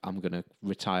 Like, I'm going to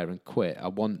retire and quit.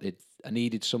 I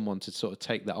needed someone to sort of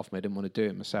take that off me. I didn't want to do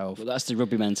it myself. Well, that's the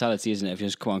rugby mentality, isn't it? If you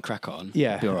just come on, crack on,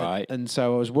 yeah, be all right. And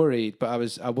so I was worried, but I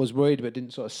was worried, but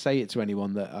didn't sort of say it to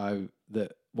anyone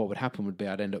that what would happen would be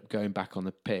I'd end up going back on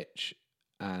the pitch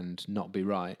and not be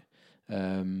right.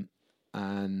 And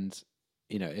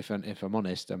if I'm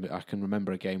honest, I can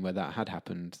remember a game where that had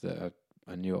happened that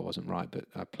I knew I wasn't right, but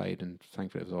I played and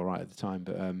thankfully it was all right at the time.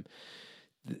 But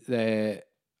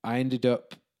I ended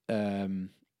up I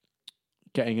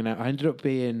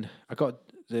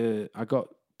got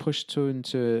pushed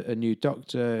into a new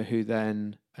doctor who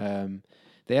then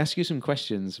they ask you some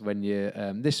questions when you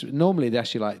normally they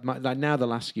ask you like now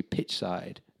they'll ask you pitch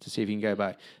side to see if you can go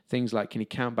back. Things like, can you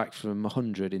count back from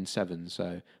 100 in 7?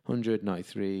 So 100,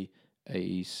 93,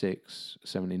 86,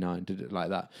 79, did it like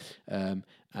that.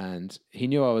 And he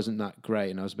knew I wasn't that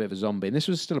great and I was a bit of a zombie. And this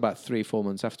was still about 3-4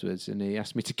 months afterwards. And he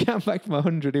asked me to count back from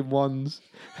 100 in ones.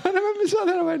 And I remember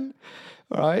something, I went,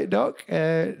 all right, doc,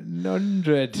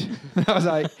 100. I was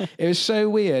like, it was so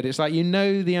weird. It's like, you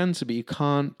know the answer, but you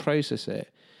can't process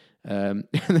it. And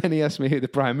then he asked me who the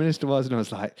Prime Minister was. And I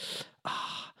was like,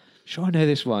 sure, I know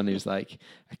this one. He was like,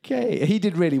 okay. He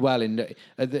did really well in,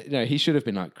 he should have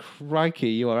been like,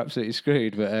 crikey, you are absolutely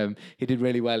screwed. But he did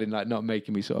really well in like not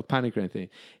making me sort of panic or anything.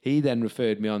 He then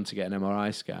referred me on to get an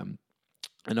MRI scan.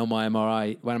 And on my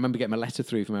MRI, when I remember getting my letter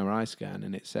through from MRI scan,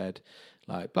 and it said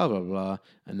like, blah, blah, blah.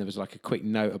 And there was like a quick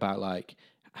note about like,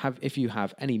 if you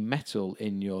have any metal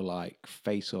in your like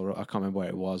face, or I can't remember where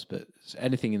it was, but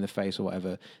anything in the face or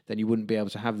whatever, then you wouldn't be able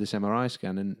to have this MRI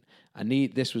scan. And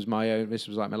this was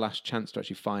like my last chance to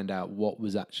actually find out what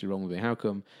was actually wrong with me. How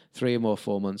come 3 or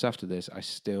 4 months after this, I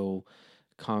still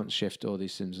can't shift all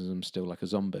these symptoms? I'm still like a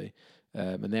zombie.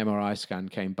 And the MRI scan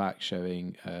came back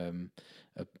showing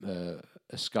a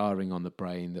scarring on the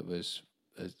brain that was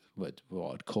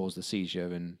what had caused the seizure,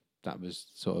 and that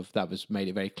was made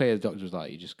it very clear. The doctor was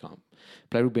like, you just can't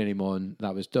play rugby anymore, and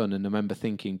that was done. And I remember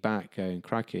thinking back, going,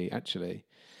 cracky, actually,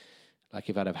 like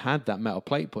if I'd have had that metal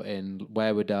plate put in,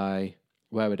 where would I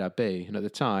be? And at the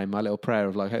time, my little prayer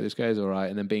of like, hope this goes all right,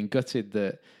 and then being gutted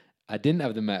that I didn't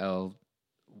have the metal,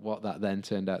 what that then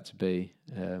turned out to be.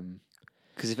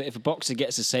 Because if a boxer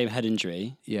gets the same head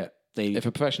injury, if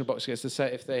a professional boxer gets to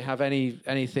say, if they have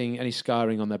any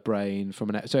scarring on their brain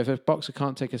from so if a boxer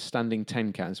can't take a standing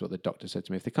 10 count, is what the doctor said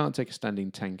to me. If they can't take a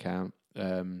standing 10 count,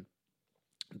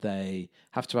 they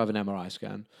have to have an MRI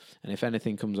scan. And if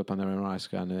anything comes up on their MRI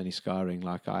scan or any scarring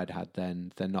like I'd had,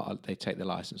 then they take the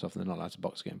license off and they're not allowed to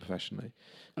box again professionally.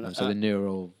 So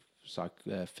the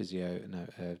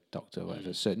doctor, whatever,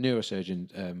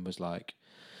 neurosurgeon was like,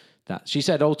 that she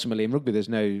said ultimately in rugby there's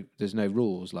no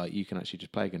rules, like you can actually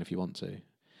just play again if you want to,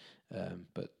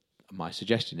 but my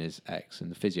suggestion is X. And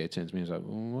the physio turns to me and was like,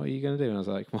 well, what are you going to do? And I was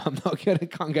like, well, I'm not going to,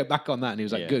 can't go back on that. And he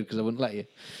was like, good, because I wouldn't let you.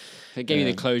 It gave you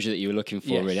the closure that you were looking for.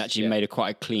 Yes, really actually made quite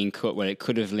a clean cut where it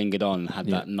could have lingered on had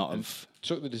that not have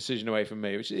took the decision away from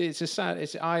me, which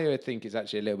I think it's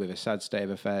actually a little bit of a sad state of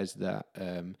affairs that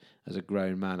as a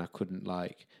grown man I couldn't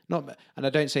and I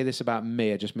don't say this about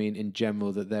me, I just mean in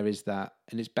general that there is that,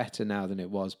 and it's better now than it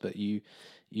was, but you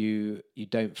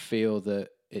don't feel that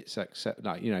it's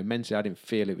mentally I didn't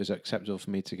feel it was acceptable for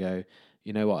me to go,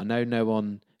 you know what, I know no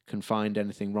one can find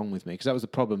anything wrong with me, because that was the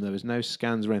problem. There was no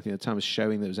scans or anything at the time was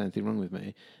showing there was anything wrong with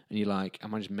me, and you're like,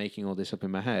 am I just making all this up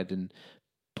in my head and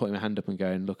putting my hand up and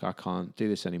going, look, I can't do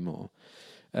this anymore.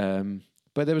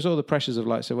 But there was all the pressures of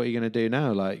like, so what are you going to do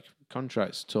now? Like,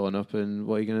 contracts torn up, and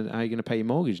how are you going to pay your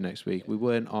mortgage next week? We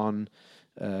weren't on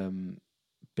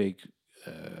big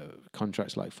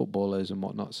contracts like footballers and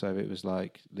whatnot, so it was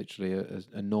like literally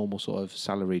a normal sort of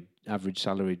average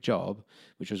salaried job,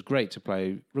 which was great to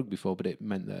play rugby for, but it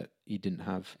meant that you didn't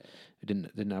have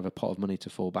a pot of money to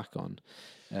fall back on.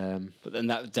 But then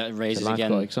that raises life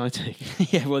again got exciting.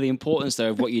 Yeah, well, the importance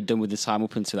though of what you'd done with the time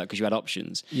up until that, because you had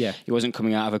options. Yeah, it wasn't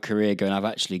coming out of a career going, I've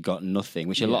actually got nothing,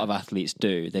 which a lot of athletes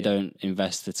do. They don't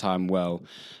invest the time well,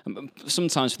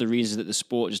 sometimes for the reasons that the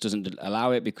sport just doesn't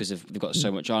allow it, because they've got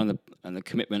so much on and the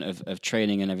commitment of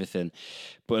training and everything.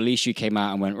 But at least you came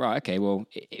out and went, right, okay, well,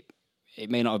 it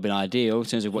may not have been ideal in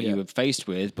terms of what you were faced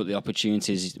with, but the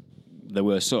opportunities, there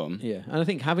were some. Yeah, and I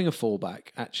think having a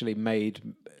fallback actually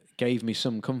gave me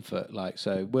some comfort. Like,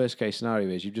 so worst case scenario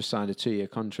is you've just signed a 2-year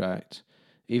contract.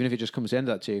 Even if it just comes to the end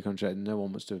of that 2-year contract and no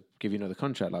one wants to give you another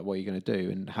contract, like what are you going to do?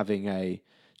 And having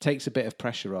takes a bit of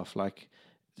pressure off. Like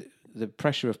the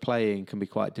pressure of playing can be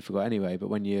quite difficult anyway, but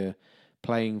when you're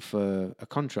playing for a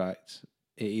contract,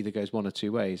 it either goes one or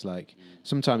two ways. Like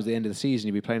sometimes at the end of the season,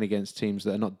 you'll be playing against teams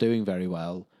that are not doing very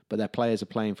well, but their players are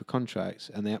playing for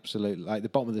contracts and they absolutely like the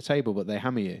bottom of the table, but they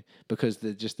hammer you because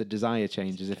the desire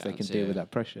changes if they can deal with that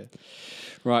pressure.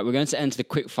 Right, we're going to enter the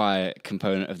quickfire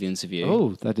component of the interview.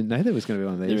 Oh, I didn't know there was going to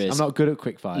be one of these. I'm not good at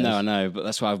quickfires. No, I know, but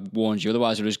that's why I've warned you.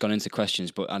 Otherwise, we'd have just gone into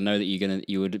questions. But I know that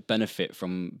you would benefit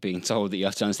from being told that you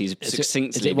have to answer these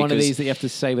succinctly. Is it one of these that you have to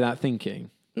say without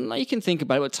thinking? No, you can think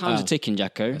about it. But time's are ticking,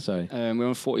 Jacko. Sorry. We're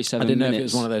on 47 minutes. I didn't know if it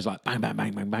was one of those like bang, bang,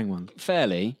 bang, bang, bang ones.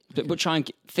 Fairly. But try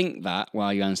and think that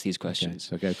while you answer these questions.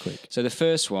 Okay, so go quick. So the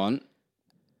first one,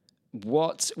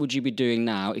 what would you be doing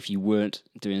now if you weren't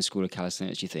doing School of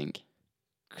Calisthenics, do you think?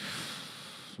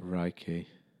 Reiki.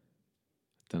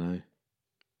 Don't know.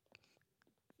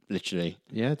 Literally.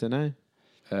 Yeah, don't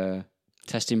know.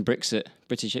 Testing bricks at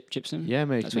British Gypsum? Yeah,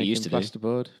 mate. That's what you used to do.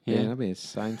 Plasterboard. Yeah. I'd be a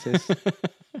scientist.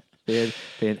 be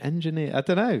an engineer. I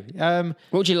don't know.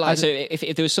 What would you like? So if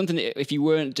there was something, if you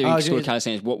weren't doing School of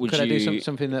Calisthenics, what would you... Could I do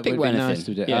something that would be nice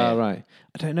to do? Yeah. Oh, right.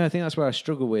 I don't know. I think that's where I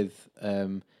struggle with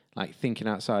like thinking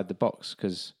outside the box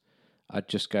because I'd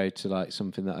just go to like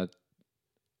something that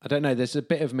I don't know. There's a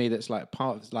bit of me that's like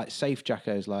part of like safe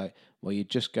Jacko's like, well, you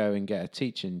just go and get a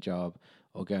teaching job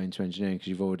or go into engineering because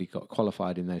you've already got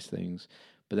qualified in those things.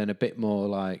 But then a bit more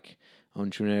like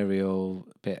entrepreneurial,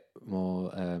 a bit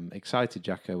more excited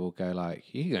Jacko will go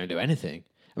like, you can go and do anything.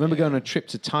 I remember going on a trip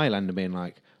to Thailand and being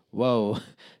like, whoa,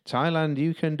 Thailand,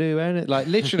 you can do anything. Like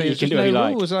literally, it's just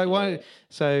no rules. Like why?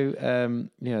 So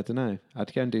yeah, I don't know.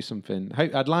 I'd go and do something.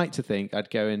 I'd like to think I'd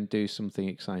go and do something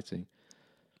exciting.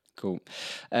 Cool.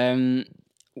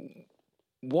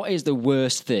 What is the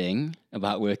worst thing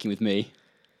about working with me?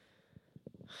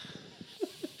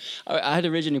 I had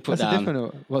originally put down...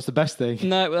 What's the best thing?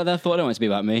 No, well, I thought I don't want it to be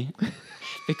about me.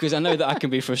 Because I know that I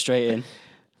can be frustrating.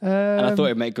 And I thought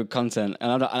it'd make good content.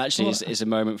 And it's a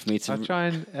moment for me to... I'll try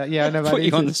and... I know, put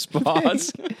you on the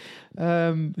spot.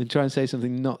 And try and say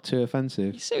something not too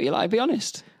offensive. You see what you like, be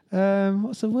honest.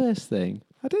 What's the worst thing?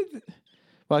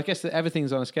 Well, I guess that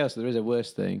everything's on a scale, so there is a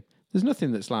worst thing. There's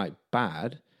nothing that's like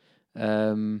bad.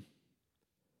 I'd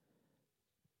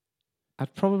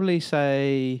probably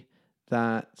say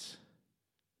that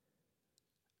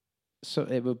so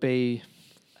it would be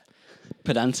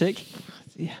pedantic.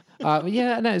 Yeah,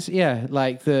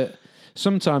 like that.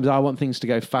 Sometimes I want things to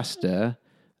go faster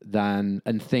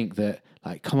and think that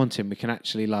like, come on, Tim, we can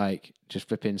actually like just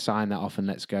flip in, sign that off, and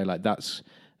let's go. Like that's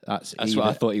what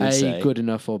I thought you would say. Good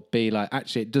enough, or B, like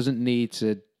actually it doesn't need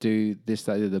to do this,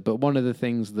 that, the other. But one of the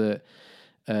things that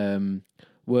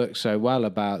works so well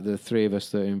about the three of us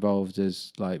that are involved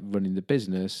as like running the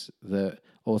business, that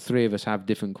all three of us have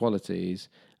different qualities.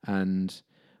 And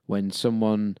when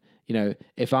someone,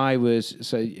 if I was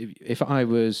as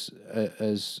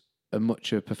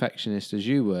much a perfectionist as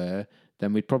you were,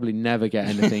 then we'd probably never get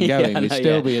anything going. We'd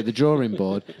still be at the drawing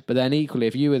board. But then equally,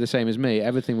 if you were the same as me,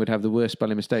 everything would have the worst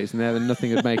spelling mistakes and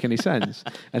nothing would make any sense.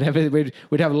 And we'd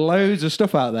have loads of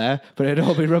stuff out there, but it'd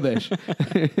all be rubbish.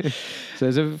 So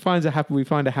we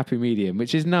find a happy medium,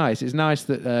 which is nice. It's nice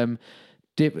that,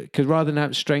 because rather than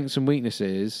have strengths and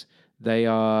weaknesses, they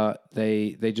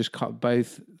just cut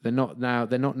both. They're not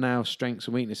now strengths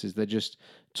and weaknesses. They're just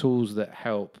tools that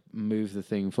help move the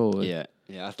thing forward. Yeah,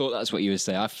 I thought that's what you would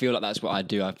say. I feel like that's what I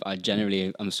do. I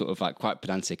generally am sort of like quite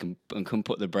pedantic and can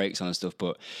put the brakes on and stuff.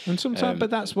 But sometimes, but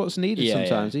that's what's needed.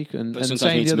 Sometimes you can, but and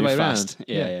same the other way around.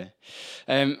 Yeah.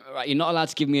 Right, you're not allowed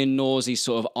to give me a noisy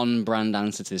sort of on-brand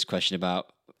answer to this question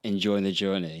about enjoying the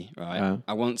journey. Right?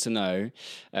 I want to know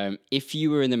if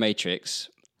you were in the Matrix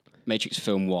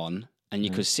Film 1, and you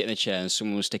could sit in a chair and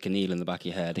someone would stick a needle in the back of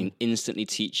your head and instantly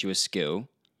teach you a skill.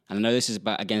 And I know this is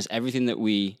against everything that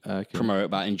we promote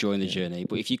about enjoying the journey,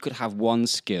 but if you could have one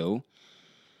skill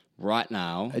right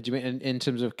now... do you mean in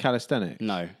terms of calisthenics?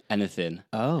 No, anything.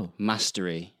 Oh.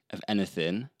 Mastery of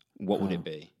anything, what would it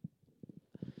be?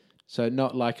 So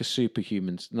not like a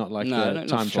superhuman, not like a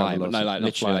time traveler. No, like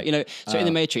literally. Like, so in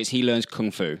the Matrix, he learns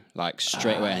Kung Fu, like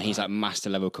straight away, and he's like master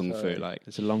level Kung Fu. Like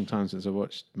it's a long time since I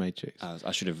watched Matrix.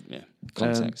 I should have,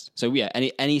 context. So yeah,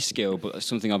 any skill, but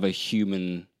something of a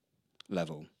human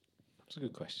level. That's a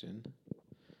good question.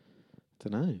 I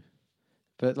don't know.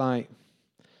 But like,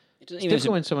 it's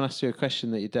difficult when someone asks you a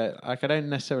question that you don't, like, I don't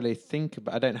necessarily think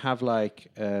about, I don't have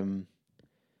like, I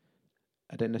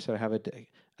don't necessarily have I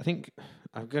think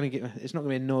I'm going to get, it's not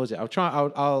going to be a nausea.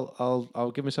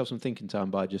 I'll give myself some thinking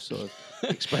time by just sort of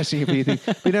expressing a few things.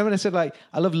 But when I said like,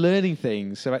 I love learning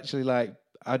things. So actually like,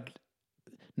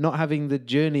 not having the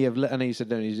journey of, I know you said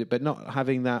don't use it, but not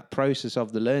having that process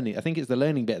of the learning. I think it's the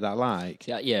learning bit that I like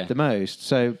the most.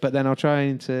 So, but then I'll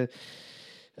try to,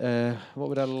 what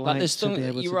would I like to be able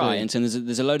to do? You're right, and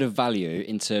there's a load of value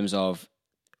in terms of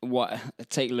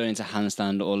take learning to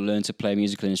handstand or learn to play a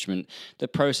musical instrument. The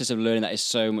process of learning that is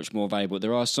so much more valuable.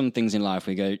 There are some things in life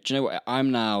where you go, do you know what?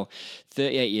 I'm now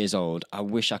 38 years old. I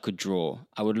wish I could draw.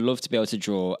 I would love to be able to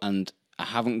draw, and I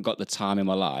haven't got the time in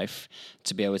my life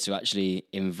to be able to actually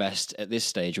invest at this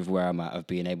stage of where I'm at of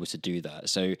being able to do that.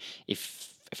 So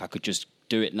if I could just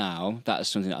do it now, that's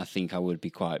something that I think I would be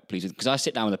quite pleased with. Because I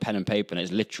sit down with a pen and paper and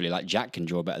it's literally like Jack can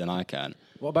draw better than I can.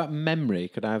 What about memory?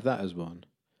 Could I have that as one?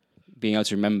 Being able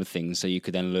to remember things so you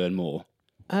could then learn more.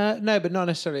 No, but not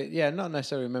necessarily. Yeah, not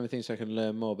necessarily remember things so I can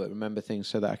learn more, but remember things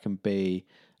so that I can be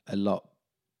a lot.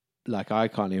 Like I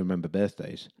can't even remember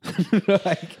birthdays.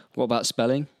 What about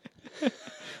spelling?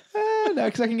 No,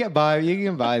 because I can get by. You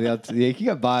can buy the odd. You can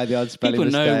get by the odd spelling People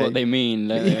mistake. know what they mean.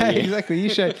 Yeah, exactly. You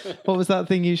showed. What was that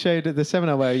thing you showed at the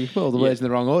seminar where you put all the words in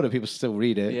the wrong order? People still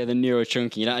read it. Yeah, the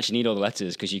neurochunking. You don't actually need all the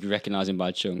letters because you can recognise them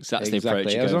by chunks. That's the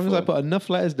approach. As long as I put enough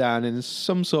letters down in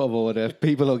some sort of order,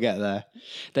 people will get there.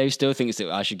 Dave still thinks that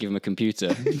I should give him a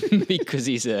computer because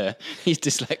he's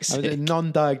dyslexic. I'm a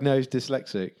non-diagnosed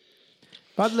dyslexic.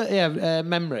 But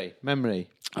memory.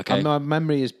 Okay. My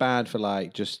memory is bad for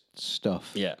like just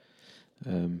stuff. Yeah.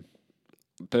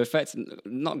 Perfect.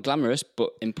 Not glamorous,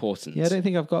 but important. Yeah, I don't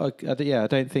think I've got I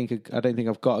don't think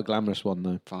I've got a glamorous one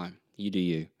though. Fine, you do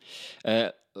you.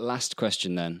 Last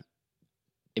question then.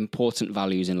 Important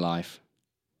values in life.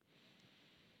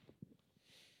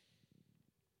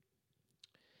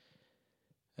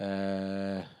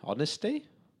 Honesty.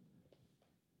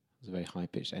 There's a very high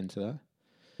pitched end to that.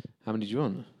 How many do you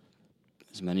want?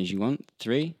 As many as you want.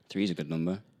 3. 3 is a good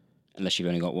number, unless you've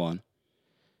only got one.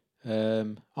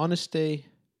 Honesty,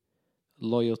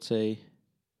 loyalty,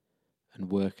 and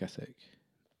work ethic.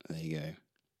 There you go.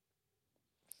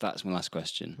 That's my last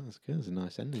question. That's good. It's a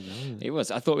nice ending, though, isn't it? It was.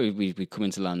 I thought we'd come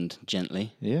into land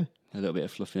gently. Yeah. A little bit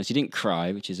of fluffiness. You didn't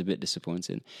cry, which is a bit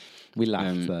disappointing. We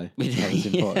laughed, though. That was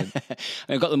important.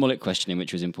 I got the mullet question in,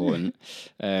 which was important.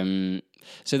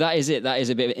 So that is it. That is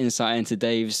a bit of insight into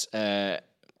Dave's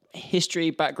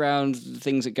history, background,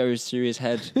 things that goes through his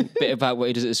head, a bit about what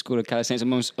he does at the School of Calisthenics,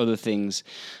 amongst other things.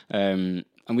 And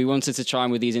we wanted to try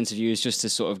and with these interviews just to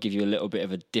sort of give you a little bit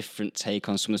of a different take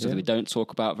on some of the stuff that we don't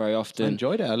talk about very often. I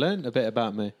enjoyed it. I learned a bit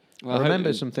about me. Well, I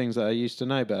remember some things that I used to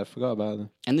know, but I forgot about them.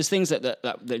 And there's things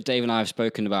that Dave and I have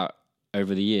spoken about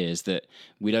over the years that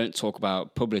we don't talk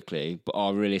about publicly, but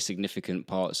are really significant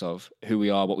parts of who we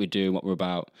are, what we do, and what we're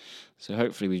about. So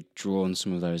hopefully we've drawn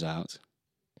some of those out.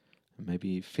 Maybe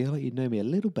you feel like you know me a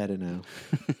little better now.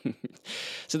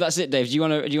 So that's it, Dave. Do you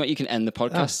want you can end the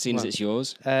podcast, seeing as it's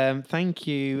yours? Thank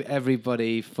you,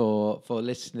 everybody, for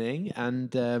listening.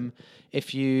 And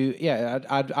if you,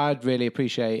 I'd really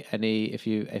appreciate any if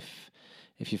you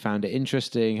found it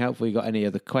interesting, helpful. You got any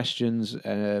other questions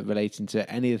relating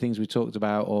to any of the things we talked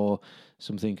about, or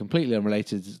something completely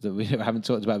unrelated that we haven't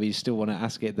talked about, but you still want to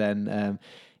ask it, then.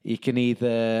 You can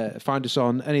either find us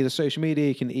on any of the social media.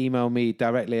 You can email me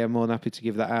directly. I'm more than happy to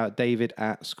give that out.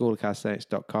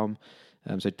 David@schoolofcalisthenics.com.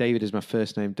 So David is my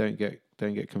first name. Don't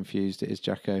get confused. It is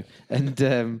Jacko. And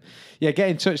get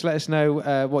in touch. Let us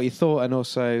know what you thought, and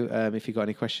also if you got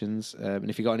any questions, and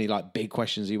if you got any like big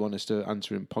questions you want us to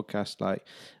answer in podcast,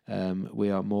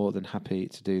 we are more than happy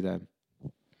to do them.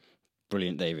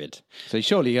 Brilliant, David. So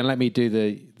surely you're gonna let me do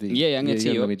the I'm going to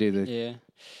tee you up. Let me do the yeah.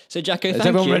 So Jacko, Is thank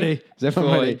everyone you ready? Is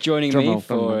everyone for ready? joining Drum me roll,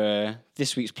 for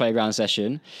this week's playground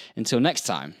session. Until next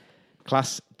time.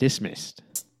 Class dismissed.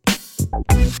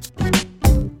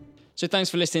 So thanks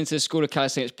for listening to the School of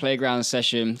Calisthenics playground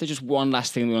session. There's just one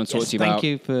last thing we want to talk to you about. Thank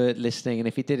you for listening. And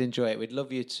if you did enjoy it, we'd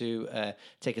love you to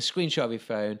take a screenshot of your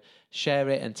phone, share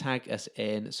it and tag us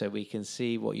in so we can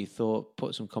see what you thought,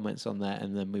 put some comments on there,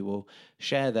 and then we will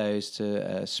share those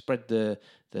to spread the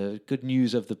good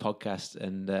news of the podcast,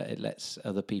 and it lets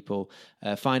other people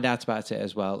find out about it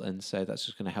as well. And so that's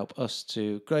just going to help us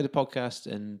to grow the podcast,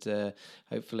 and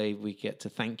hopefully we get to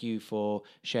thank you for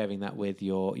sharing that with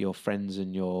your friends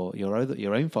and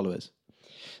your own followers.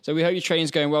 So we hope your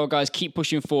training's going well, guys. Keep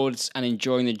pushing forwards and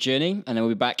enjoying the journey, and then we'll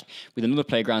be back with another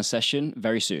playground session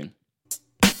very soon.